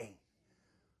day.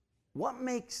 What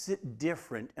makes it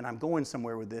different, and I'm going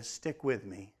somewhere with this, stick with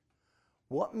me.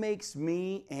 What makes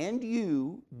me and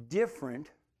you different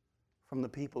from the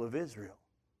people of Israel?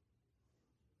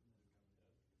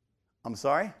 I'm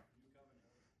sorry?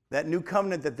 That new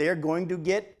covenant that they're going to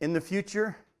get in the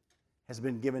future has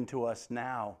been given to us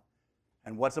now.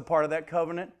 And what's a part of that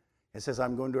covenant? It says,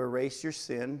 I'm going to erase your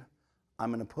sin.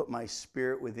 I'm going to put my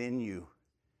spirit within you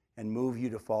and move you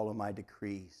to follow my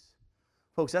decrees.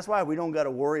 Folks, that's why we don't got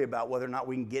to worry about whether or not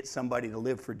we can get somebody to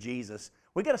live for Jesus.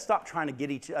 We got to stop trying to get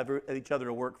each other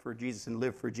to work for Jesus and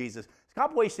live for Jesus.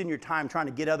 Stop wasting your time trying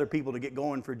to get other people to get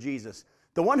going for Jesus.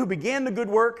 The one who began the good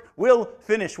work will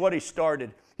finish what he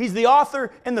started. He's the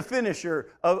author and the finisher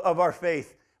of our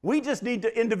faith. We just need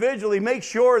to individually make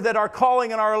sure that our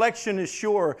calling and our election is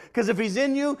sure. Because if he's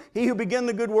in you, he who began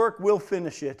the good work will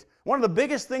finish it. One of the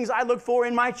biggest things I look for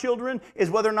in my children is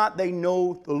whether or not they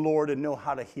know the Lord and know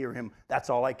how to hear him. That's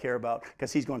all I care about,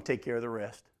 because he's going to take care of the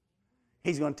rest.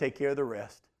 He's going to take care of the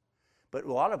rest. But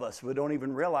a lot of us, we don't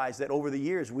even realize that over the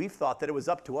years, we've thought that it was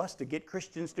up to us to get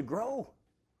Christians to grow.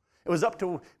 It was up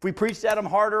to, if we preached at them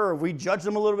harder or if we judged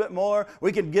them a little bit more,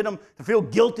 we could get them to feel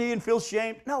guilty and feel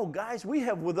shame. No, guys, we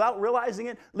have, without realizing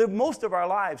it, lived most of our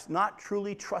lives not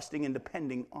truly trusting and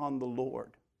depending on the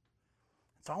Lord.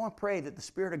 So I want to pray that the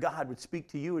Spirit of God would speak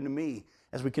to you and to me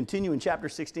as we continue in chapter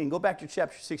 16. Go back to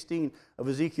chapter 16 of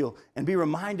Ezekiel and be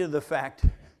reminded of the fact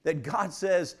that God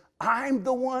says, I'm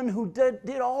the one who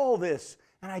did all this.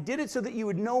 And I did it so that you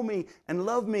would know me and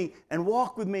love me and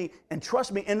walk with me and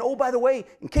trust me. And oh, by the way,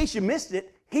 in case you missed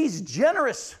it, he's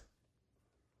generous.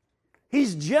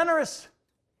 He's generous.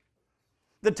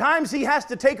 The times he has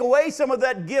to take away some of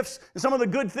that gifts and some of the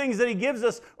good things that he gives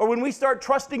us, or when we start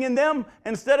trusting in them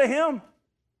instead of him.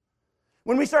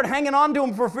 When we start hanging on to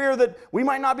him for fear that we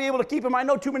might not be able to keep him. I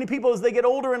know too many people as they get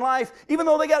older in life, even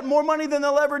though they got more money than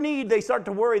they'll ever need, they start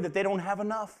to worry that they don't have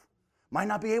enough, might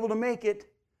not be able to make it,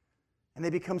 and they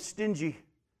become stingy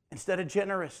instead of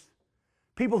generous.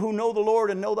 People who know the Lord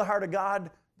and know the heart of God,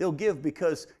 they'll give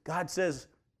because God says,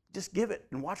 just give it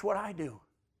and watch what I do.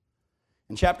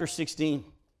 In chapter 16,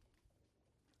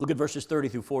 look at verses 30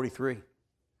 through 43.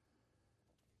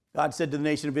 God said to the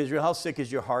nation of Israel, how sick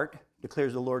is your heart,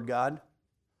 declares the Lord God,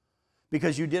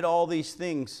 because you did all these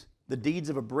things, the deeds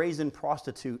of a brazen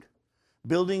prostitute,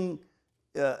 building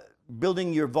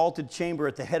your vaulted chamber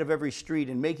at the head of every street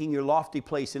and making your lofty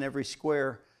place in every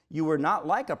square. You were not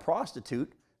like a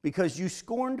prostitute because you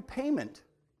scorned payment.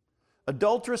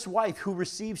 Adulterous wife who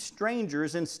receives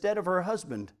strangers instead of her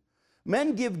husband.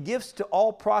 Men give gifts to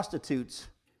all prostitutes,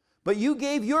 but you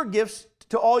gave your gifts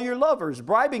to all your lovers,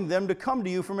 bribing them to come to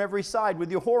you from every side with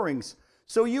your whorings.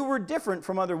 So you were different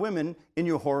from other women in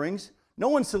your whorings. No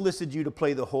one solicited you to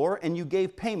play the whore, and you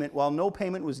gave payment while no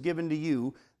payment was given to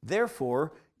you.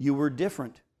 Therefore, you were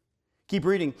different. Keep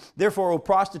reading. Therefore, O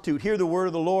prostitute, hear the word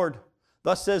of the Lord.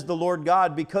 Thus says the Lord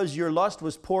God, because your lust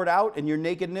was poured out and your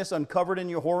nakedness uncovered in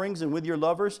your whorings and with your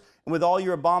lovers and with all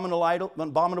your abominable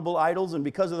idols, and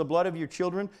because of the blood of your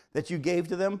children that you gave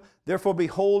to them, therefore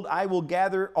behold, I will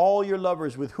gather all your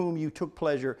lovers with whom you took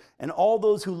pleasure, and all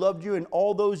those who loved you and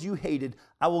all those you hated.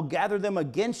 I will gather them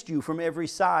against you from every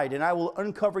side, and I will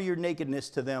uncover your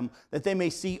nakedness to them, that they may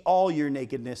see all your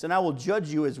nakedness. And I will judge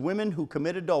you as women who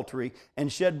commit adultery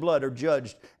and shed blood are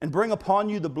judged, and bring upon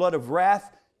you the blood of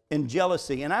wrath and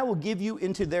jealousy. And I will give you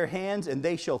into their hands, and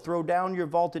they shall throw down your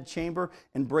vaulted chamber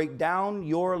and break down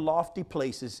your lofty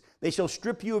places. They shall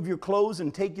strip you of your clothes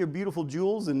and take your beautiful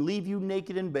jewels and leave you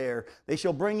naked and bare. They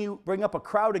shall bring up a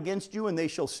crowd against you, and they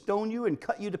shall stone you and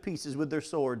cut you to pieces with their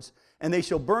swords. And they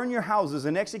shall burn your houses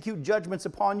and execute judgments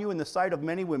upon you in the sight of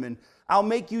many women. I'll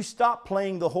make you stop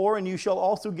playing the whore, and you shall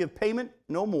also give payment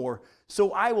no more.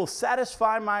 So I will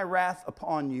satisfy my wrath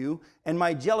upon you, and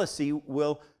my jealousy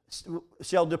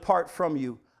shall depart from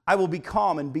you. I will be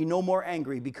calm and be no more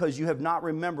angry, because you have not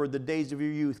remembered the days of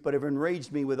your youth, but have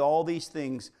enraged me with all these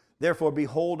things. Therefore,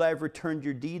 behold, I have returned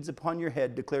your deeds upon your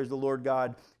head, declares the Lord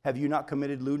God. Have you not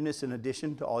committed lewdness in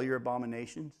addition to all your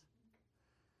abominations?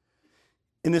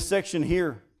 In this section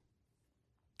here,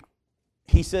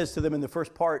 he says to them in the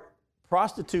first part,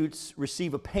 prostitutes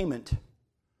receive a payment.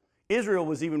 Israel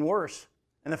was even worse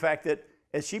in the fact that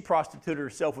as she prostituted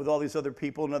herself with all these other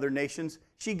people and other nations,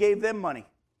 she gave them money.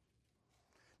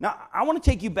 Now, I want to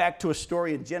take you back to a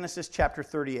story in Genesis chapter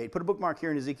 38. Put a bookmark here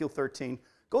in Ezekiel 13.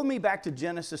 Go with me back to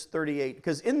Genesis 38,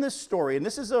 because in this story, and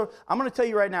I'm going to tell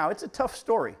you right now, it's a tough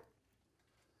story.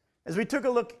 As we take a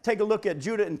look at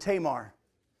Judah and Tamar,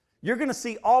 you're going to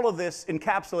see all of this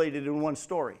encapsulated in one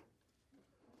story.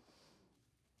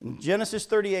 In Genesis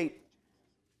 38,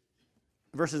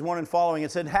 verses 1 and following,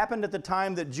 it said, happened at the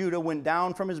time that Judah went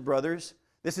down from his brothers.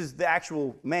 This is the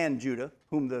actual man Judah,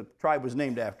 whom the tribe was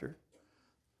named after.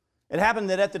 It happened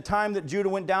that at the time that Judah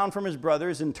went down from his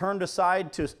brothers and turned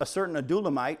aside to a certain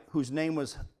Adullamite, whose name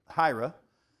was Hira,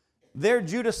 there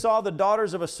Judah saw the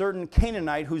daughters of a certain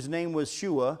Canaanite, whose name was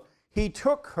Shua. He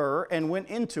took her and went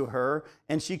into her,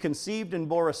 and she conceived and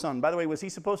bore a son. By the way, was he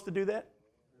supposed to do that?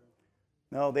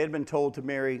 No, they had been told to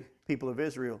marry people of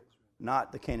Israel,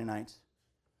 not the Canaanites.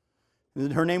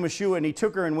 Her name was Shua, and he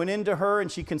took her and went into her, and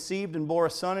she conceived and bore a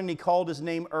son, and he called his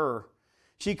name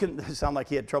sound like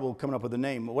he had trouble coming up with a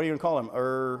name. What are you going to call him?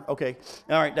 Okay.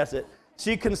 All right, that's it.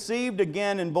 She conceived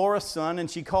again and bore a son, and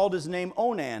she called his name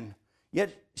Onan.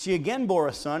 Yet she again bore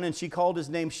a son, and she called his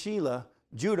name Shelah.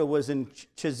 Judah was in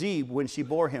Chezib when she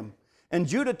bore him. And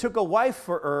Judah took a wife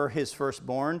for his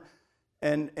firstborn,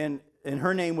 and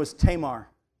her name was Tamar.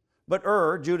 But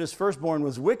Judah's firstborn,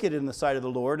 was wicked in the sight of the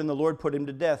Lord, and the Lord put him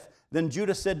to death. Then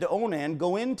Judah said to Onan,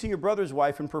 go in to your brother's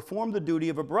wife and perform the duty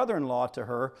of a brother-in-law to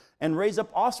her, and raise up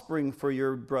offspring for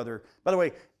your brother. By the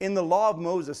way, in the law of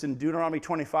Moses, in Deuteronomy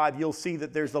 25, you'll see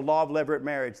that there's the law of levirate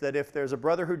marriage, that if there's a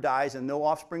brother who dies and no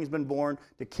offspring has been born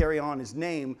to carry on his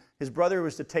name, his brother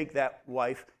was to take that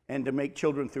wife and to make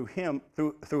children through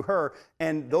her,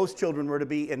 and those children were to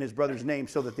be in his brother's name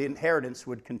so that the inheritance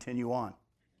would continue on.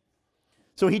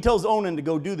 So he tells Onan to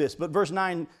go do this. But verse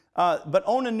 9, but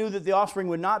Onan knew that the offspring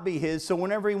would not be his, so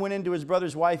whenever he went into his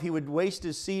brother's wife, he would waste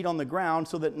his seed on the ground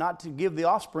so that not to give the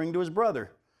offspring to his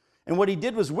brother. And what he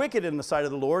did was wicked in the sight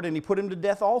of the Lord, and he put him to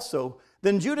death also.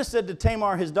 Then Judah said to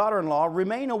Tamar, his daughter-in-law,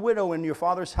 remain a widow in your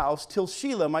father's house till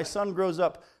Shelah, my son, grows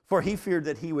up, for he feared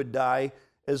that he would die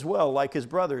as well, like his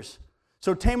brothers.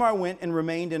 So Tamar went and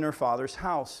remained in her father's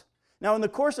house. Now in the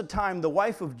course of time, the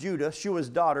wife of Judah, Shua's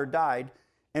daughter, died.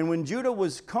 And when Judah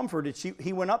was comforted,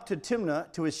 he went up to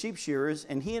Timnah to his sheep shearers,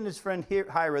 and he and his friend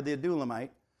Hira the Adullamite.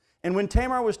 And when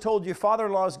Tamar was told, your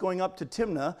father-in-law is going up to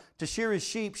Timnah to shear his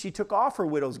sheep, she took off her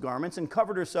widow's garments and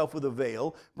covered herself with a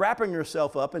veil, wrapping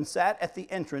herself up, and sat at the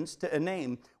entrance to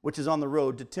Enaim, which is on the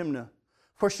road to Timnah.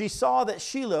 For she saw that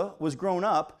Shelah was grown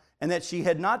up, and that she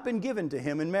had not been given to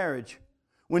him in marriage.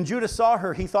 When Judah saw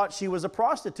her, he thought she was a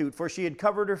prostitute, for she had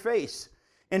covered her face.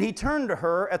 And he turned to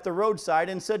her at the roadside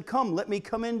and said, come, let me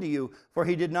come in to you, for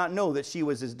he did not know that she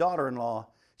was his daughter-in-law.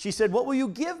 She said, what will you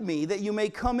give me that you may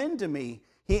come in to me?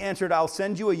 He answered, I'll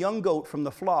send you a young goat from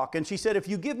the flock. And she said, if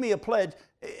you give me a pledge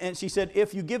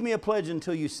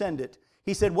until you send it.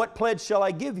 He said, what pledge shall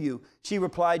I give you? She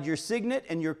replied, your signet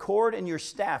and your cord and your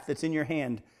staff that's in your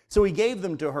hand. So he gave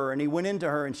them to her, and he went into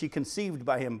her, and she conceived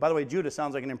by him. By the way, Judah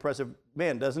sounds like an impressive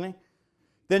man, doesn't he?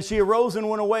 Then she arose and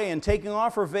went away, and taking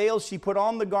off her veil, she put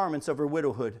on the garments of her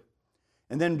widowhood.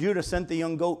 And then Judah sent the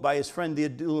young goat by his friend the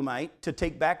Adullamite to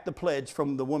take back the pledge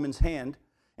from the woman's hand,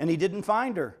 and he didn't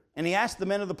find her. And he asked the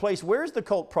men of the place, where's the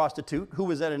cult prostitute who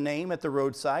was at Enaim at the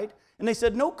roadside? And they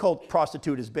said, no cult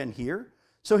prostitute has been here.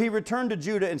 So he returned to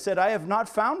Judah and said, I have not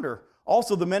found her.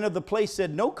 Also the men of the place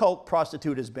said, no cult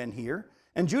prostitute has been here.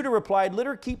 And Judah replied, let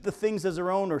her keep the things as her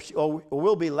own, or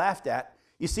will be laughed at.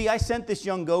 You see, I sent this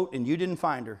young goat, and you didn't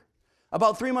find her.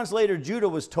 About 3 months later, Judah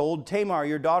was told, Tamar,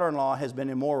 your daughter-in-law, has been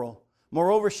immoral.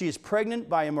 Moreover, she is pregnant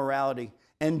by immorality.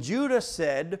 And Judah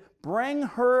said, bring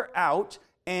her out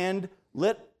and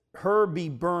let her be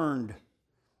burned.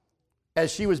 As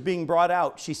she was being brought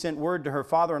out, she sent word to her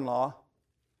father-in-law,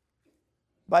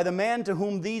 by the man to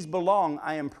whom these belong,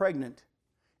 I am pregnant.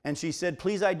 And she said,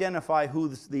 please identify who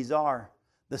these are,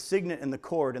 the signet and the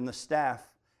cord and the staff.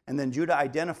 And then Judah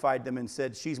identified them and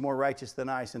said, she's more righteous than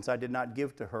I, since I did not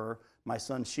give to her my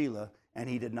son Shelah, and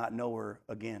he did not know her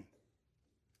again.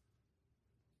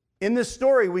 In this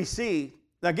story we see,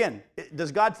 again,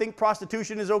 does God think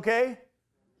prostitution is okay?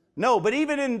 No, but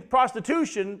even in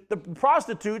prostitution, the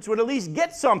prostitutes would at least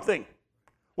get something.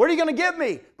 What are you going to give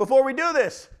me before we do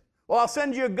this? Well, I'll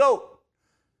send you a goat.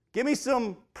 Give me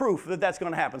some proof that that's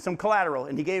going to happen, some collateral.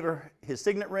 And he gave her his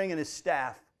signet ring and his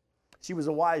staff. She was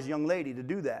a wise young lady to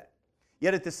do that.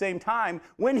 Yet at the same time,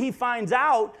 when he finds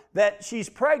out that she's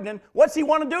pregnant, what's he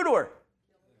want to do to her?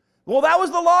 Well, that was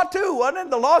the law too, wasn't it?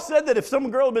 The law said that if some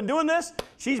girl had been doing this,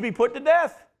 she'd be put to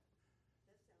death.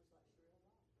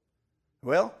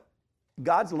 Well,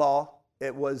 God's law,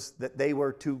 it was that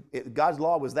God's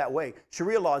law was that way.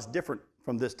 Sharia law is different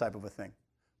from this type of a thing.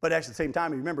 But at the same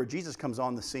time, remember, Jesus comes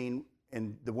on the scene,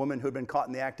 and the woman who had been caught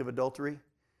in the act of adultery,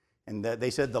 and they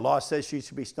said the law says she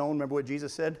should be stoned. Remember what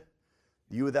Jesus said?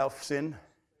 You without sin,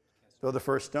 throw the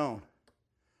first stone.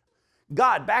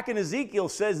 God, back in Ezekiel,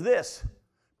 says this,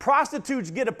 prostitutes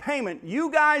get a payment.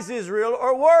 You guys, Israel,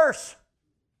 are worse.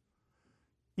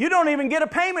 You don't even get a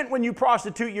payment when you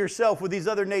prostitute yourself with these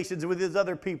other nations and with these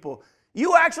other people.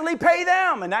 You actually pay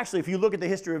them. And actually, if you look at the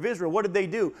history of Israel, what did they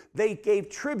do? They gave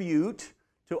tribute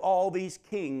to all these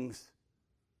kings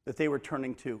that they were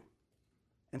turning to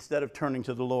instead of turning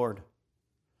to the Lord.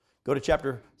 Go to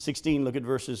chapter 16, look at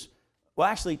verses. Well,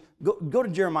 actually, go to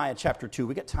Jeremiah chapter 2.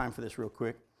 We got time for this real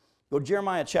quick. Go to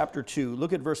Jeremiah chapter 2.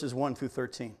 Look at verses 1 through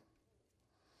 13.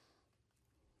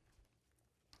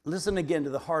 Listen again to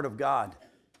the heart of God.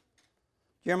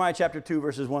 Jeremiah chapter 2,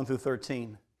 verses 1 through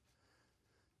 13.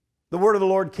 The word of the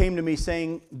Lord came to me,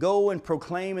 saying, go and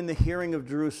proclaim in the hearing of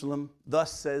Jerusalem,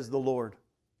 thus says the Lord.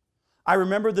 I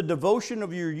remember the devotion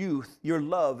of your youth, your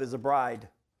love as a bride,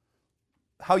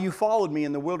 how you followed me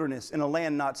in the wilderness in a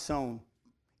land not sown.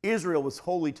 Israel was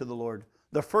holy to the Lord,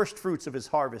 the first fruits of his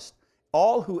harvest.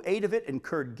 All who ate of it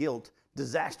incurred guilt.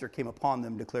 Disaster came upon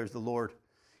them, declares the Lord.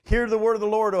 Hear the word of the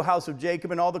Lord, O house of Jacob,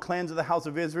 and all the clans of the house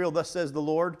of Israel. Thus says the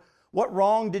Lord. What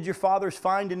wrong did your fathers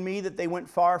find in me that they went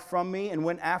far from me and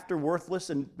went after worthlessness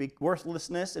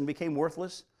and became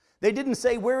worthless? They didn't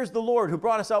say, where is the Lord who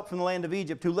brought us out from the land of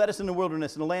Egypt, who led us in the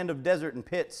wilderness, in a land of desert and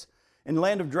pits, in a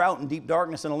land of drought and deep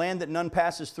darkness, in a land that none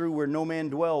passes through, where no man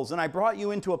dwells. And I brought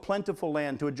you into a plentiful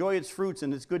land to enjoy its fruits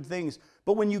and its good things.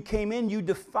 But when you came in, you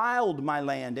defiled my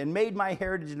land and made my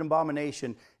heritage an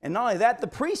abomination. And not only that, the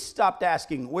priests stopped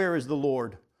asking, where is the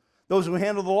Lord? Those who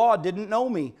handled the law didn't know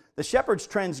me. The shepherds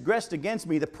transgressed against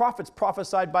me. The prophets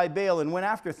prophesied by Baal and went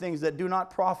after things that do not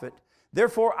profit.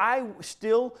 Therefore I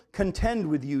still contend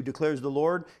with you, declares the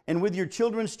Lord, and with your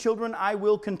children's children I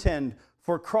will contend.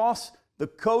 For cross the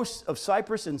coast of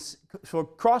Cyprus and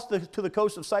to the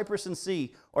coast of Cyprus and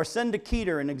sea, or send to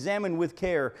Kedar and examine with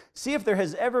care. See if there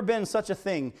has ever been such a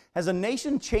thing. Has a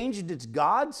nation changed its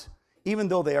gods, even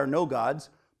though they are no gods?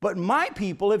 But my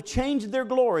people have changed their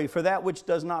glory for that which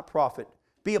does not profit.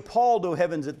 Be appalled, O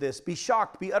heavens, at this. Be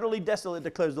shocked, be utterly desolate,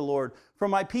 declares the Lord. For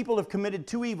my people have committed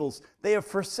two evils. They have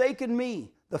forsaken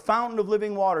me, the fountain of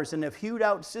living waters, and have hewed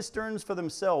out cisterns for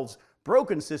themselves,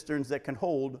 broken cisterns that can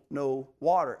hold no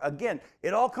water. Again,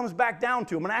 it all comes back down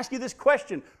to, I'm going to ask you this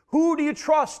question. Who do you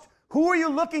trust? Who are you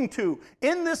looking to?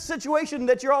 In this situation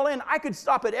that you're all in, I could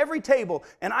stop at every table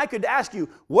and I could ask you,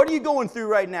 what are you going through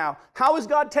right now? How is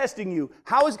God testing you?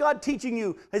 How is God teaching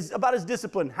you about His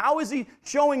discipline? How is He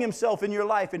showing Himself in your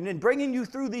life and bringing you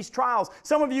through these trials?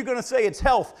 Some of you are going to say it's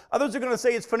health. Others are going to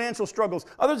say it's financial struggles.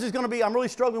 Others is going to be, I'm really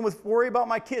struggling with worry about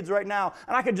my kids right now.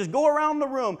 And I could just go around the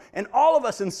room and all of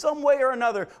us in some way or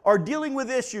another are dealing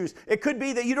with issues. It could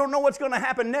be that you don't know what's going to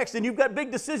happen next and you've got big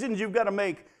decisions you've got to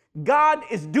make. God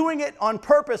is doing it on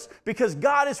purpose because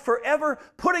God is forever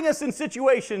putting us in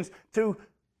situations to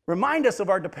remind us of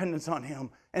our dependence on Him.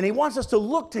 And He wants us to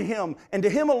look to Him and to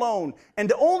Him alone and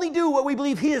to only do what we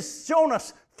believe He has shown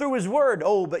us through His Word.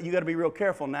 Oh, but you got to be real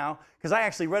careful now, because I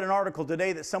actually read an article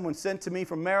today that someone sent to me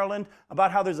from Maryland about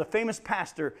how there's a famous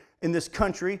pastor in this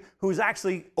country who's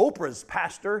actually Oprah's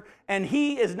pastor, and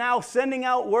he is now sending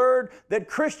out word that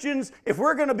Christians, if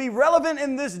we're going to be relevant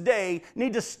in this day,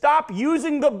 need to stop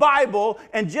using the Bible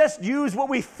and just use what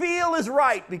we feel is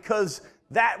right, because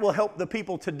that will help the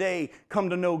people today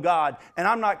come to know God. And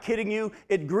I'm not kidding you,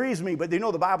 it grieves me, but you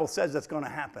know the Bible says that's going to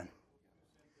happen.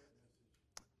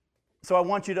 So I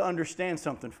want you to understand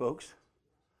something, folks.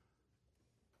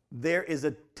 There is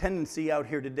a tendency out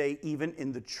here today, even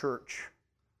in the church,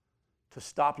 to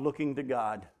stop looking to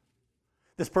God.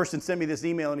 This person sent me this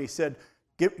email and he said,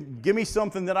 give me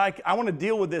something that I want to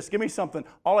deal with this. Give me something.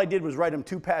 All I did was write him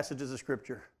 2 passages of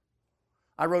Scripture.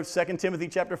 I wrote 2 Timothy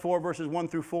chapter 4, verses 1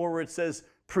 through 4, where it says,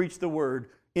 preach the word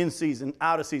in season,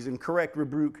 out of season, correct,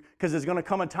 rebuke, because there's going to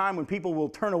come a time when people will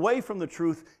turn away from the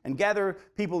truth and gather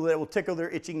people that will tickle their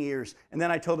itching ears. And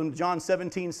then I told him John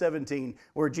 17:17,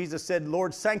 where Jesus said,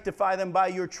 Lord, sanctify them by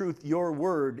your truth. Your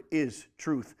word is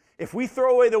truth. If we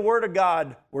throw away the word of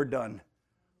God, we're done.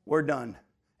 We're done.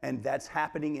 And that's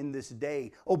happening in this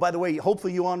day. Oh, by the way,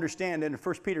 hopefully you understand in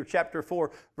 1 Peter chapter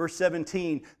 4, verse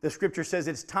 17, the Scripture says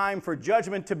it's time for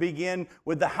judgment to begin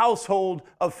with the household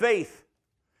of faith.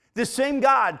 This same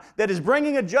God that is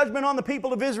bringing a judgment on the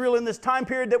people of Israel in this time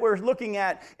period that we're looking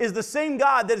at is the same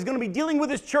God that is going to be dealing with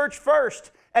His church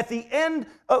first. At the end,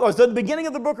 at the beginning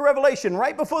of the book of Revelation,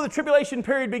 right before the tribulation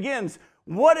period begins,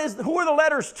 who are the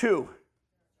letters to?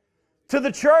 To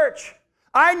the church.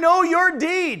 I know your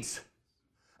deeds.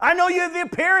 I know you have the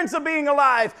appearance of being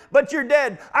alive, but you're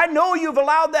dead. I know you've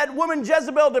allowed that woman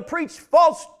Jezebel to preach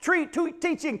false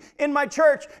teaching in my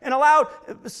church and allowed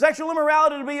sexual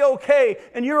immorality to be okay,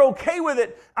 and you're okay with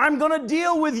it. I'm going to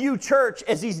deal with you, church,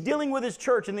 as He's dealing with His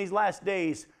church in these last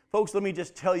days. Folks, let me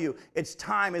just tell you, it's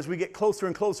time as we get closer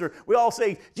and closer. We all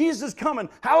say, Jesus is coming.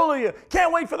 Hallelujah.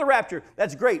 Can't wait for the rapture.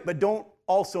 That's great, but don't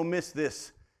also miss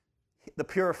this. The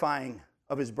purifying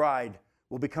of His bride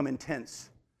will become intense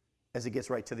as it gets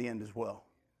right to the end as well.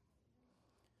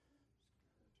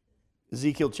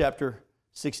 Ezekiel chapter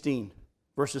 16,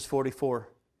 verses 44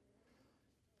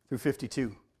 through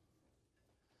 52.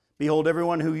 Behold,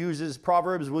 everyone who uses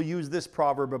Proverbs will use this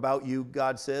proverb about you,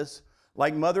 God says.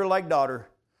 Like mother, like daughter.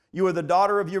 You are the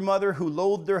daughter of your mother who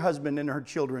loathed her husband and her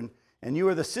children. And you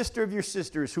are the sister of your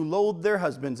sisters who loathed their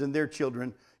husbands and their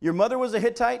children. Your mother was a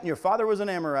Hittite and your father was an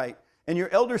Amorite. And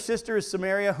your elder sister is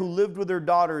Samaria, who lived with her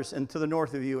daughters and to the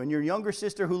north of you. And your younger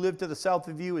sister, who lived to the south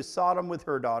of you, is Sodom with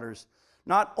her daughters.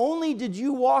 Not only did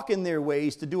you walk in their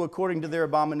ways to do according to their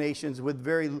abominations,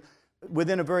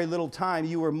 within a very little time,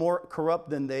 you were more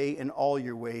corrupt than they in all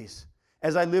your ways.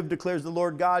 As I live, declares the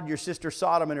Lord God, your sister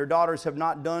Sodom and her daughters have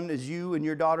not done as you and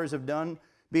your daughters have done.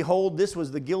 Behold, this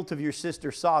was the guilt of your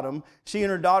sister Sodom. She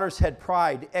and her daughters had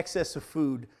pride, excess of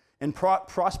food, and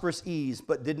prosperous ease,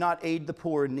 but did not aid the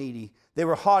poor and needy. They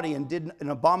were haughty and did an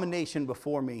abomination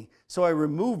before me. So I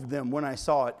removed them when I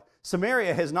saw it.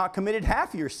 Samaria has not committed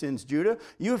half your sins, Judah.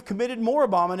 You have committed more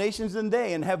abominations than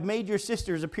they, and have made your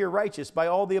sisters appear righteous by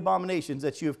all the abominations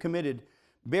that you have committed.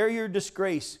 Bear your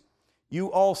disgrace,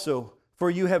 you also,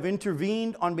 for you have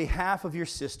intervened on behalf of your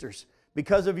sisters.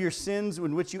 Because of your sins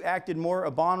in which you acted more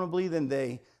abominably than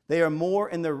they are more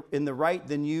in the right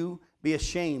than you. Be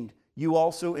ashamed, you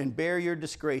also, and bear your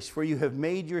disgrace, for you have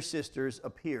made your sisters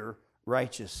appear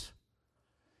righteous.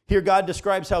 Here God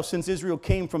describes how since Israel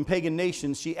came from pagan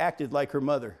nations, she acted like her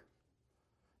mother,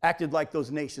 acted like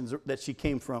those nations that she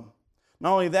came from.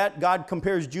 Not only that, God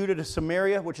compares Judah to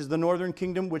Samaria, which is the northern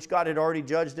kingdom, which God had already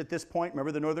judged at this point.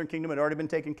 Remember, the northern kingdom had already been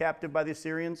taken captive by the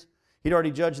Assyrians. He'd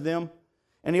already judged them.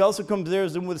 And he also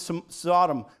compares them with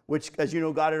Sodom, which, as you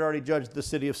know, God had already judged the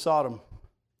city of Sodom.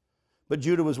 But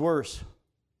Judah was worse.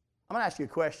 I'm going to ask you a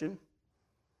question.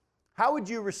 How would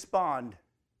you respond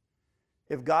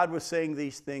if God was saying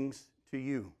these things to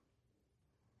you?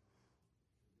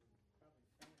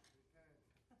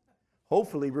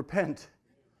 Hopefully, repent.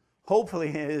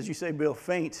 Hopefully, as you say, Bill,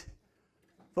 faint.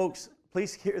 Folks,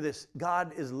 please hear this.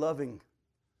 God is loving.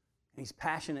 He's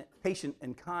passionate, patient,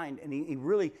 and kind. And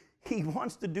He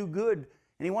wants to do good.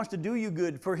 And He wants to do you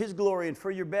good for His glory and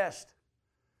for your best.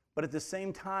 But at the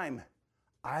same time,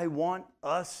 I want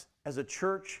us as a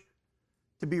church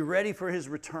to be ready for His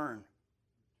return.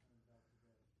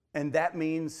 And that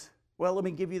means, well, let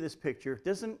me give you this picture.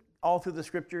 Doesn't all through the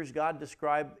scriptures God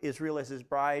describe Israel as His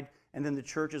bride, and then the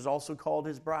church is also called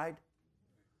His bride?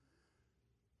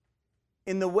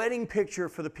 In the wedding picture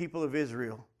for the people of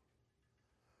Israel,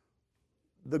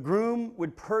 the groom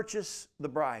would purchase the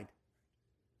bride.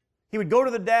 He would go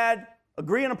to the dad,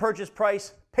 agree on a purchase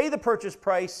price, pay the purchase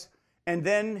price, and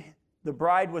then the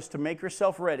bride was to make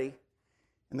herself ready,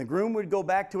 and the groom would go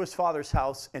back to his father's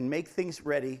house and make things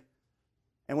ready,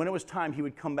 and when it was time, he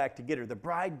would come back to get her. The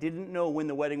bride didn't know when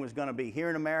the wedding was going to be. Here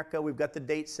in America, we've got the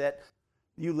date set.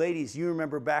 You ladies, you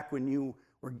remember back when you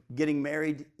were getting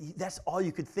married, that's all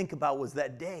you could think about was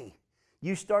that day.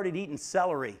 You started eating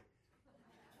celery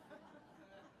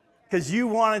because you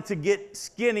wanted to get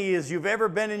skinny as you've ever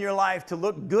been in your life, to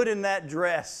look good in that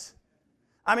dress.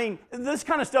 I mean, this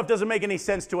kind of stuff doesn't make any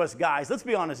sense to us guys. Let's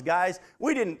be honest, guys.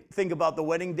 We didn't think about the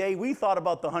wedding day. We thought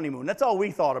about the honeymoon. That's all we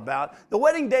thought about. The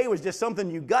wedding day was just something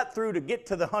you got through to get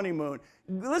to the honeymoon.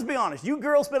 Let's be honest. You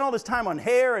girls spend all this time on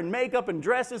hair and makeup and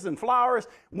dresses and flowers.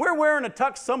 We're wearing a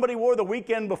tux somebody wore the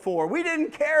weekend before. We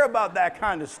didn't care about that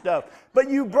kind of stuff.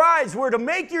 But you brides were to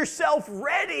make yourself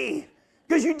ready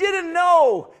because you didn't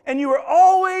know, and you were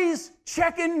always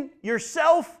checking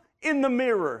yourself in the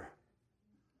mirror.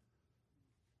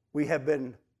 We have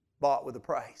been bought with a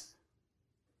price.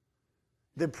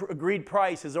 The agreed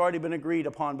price has already been agreed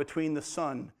upon between the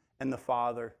Son and the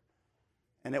Father,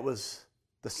 and it was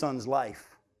the Son's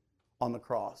life on the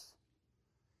cross.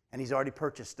 And He's already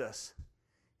purchased us,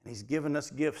 and He's given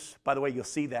us gifts. By the way, you'll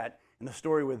see that in the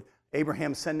story with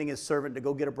Abraham sending his servant to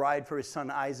go get a bride for his son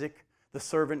Isaac. The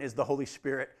servant is the Holy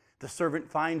Spirit. The servant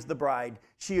finds the bride.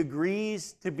 She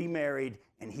agrees to be married,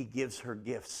 and He gives her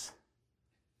gifts.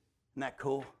 Isn't that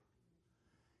cool?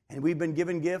 And we've been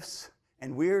given gifts,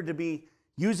 and we're to be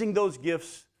using those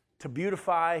gifts to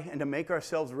beautify and to make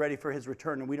ourselves ready for His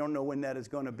return. And we don't know when that is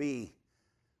going to be,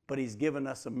 but He's given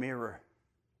us a mirror.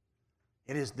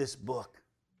 It is this book.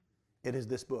 It is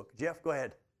this book. Jeff, go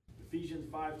ahead. Ephesians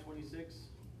 5:26,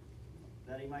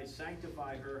 that He might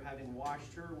sanctify her, having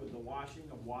washed her with the washing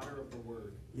of water of the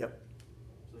Word. Yep.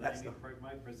 So that He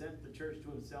might present the church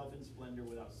to Himself in splendor,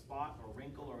 without spot or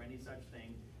wrinkle or any such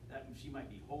thing, that she might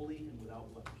be holy and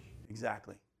without blemish.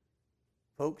 Exactly.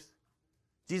 Folks,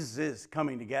 Jesus is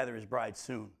coming to gather His bride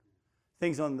soon.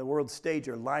 Things on the world stage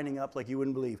are lining up like you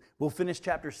wouldn't believe. We'll finish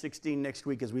chapter 16 next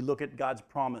week as we look at God's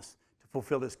promise to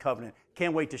fulfill His covenant.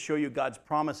 Can't wait to show you God's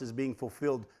promises being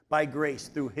fulfilled by grace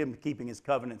through Him keeping His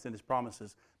covenants and His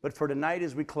promises. But for tonight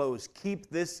as we close, keep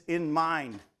this in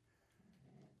mind.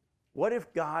 What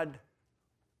if God,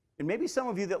 and maybe some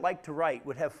of you that like to write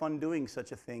would have fun doing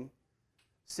such a thing,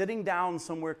 sitting down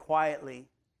somewhere quietly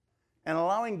and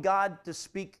allowing God to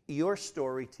speak your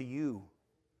story to you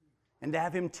and to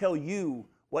have Him tell you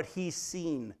what He's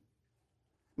seen.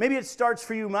 Maybe it starts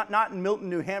for you not in Milton,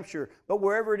 New Hampshire, but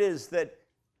wherever it is that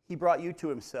He brought you to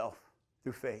Himself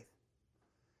through faith.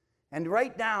 And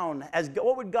write down,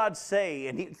 what would God say?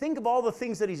 And think of all the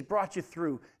things that He's brought you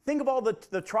through. Think of all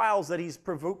the trials that He's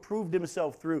proved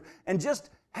Himself through. And just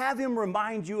have Him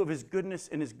remind you of His goodness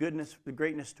and His goodness, the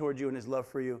greatness towards you and His love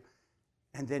for you.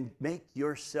 And then make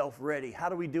yourself ready. How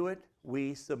do we do it?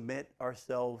 We submit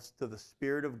ourselves to the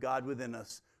Spirit of God within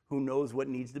us, who knows what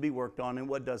needs to be worked on and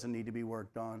what doesn't need to be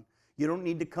worked on. You don't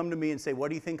need to come to me and say, what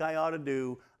do you think I ought to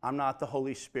do? I'm not the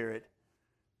Holy Spirit.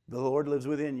 The Lord lives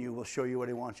within you. Will show you what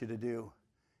He wants you to do.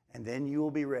 And then you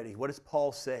will be ready. What does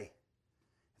Paul say?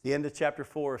 At the end of chapter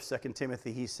 4 of 2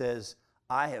 Timothy, he says,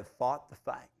 I have fought the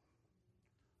fight.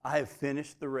 I have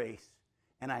finished the race.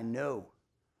 And I know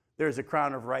there's a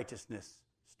crown of righteousness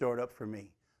stored up for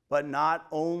me. But not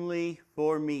only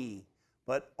for me,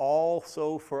 but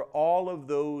also for all of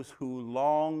those who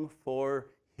long for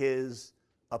His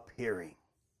appearing.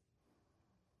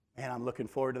 And I'm looking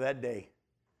forward to that day.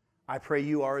 I pray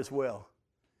you are as well.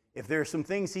 If there are some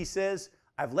things he says,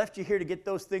 I've left you here to get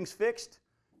those things fixed,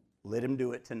 let him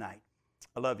do it tonight.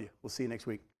 I love you. We'll see you next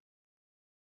week.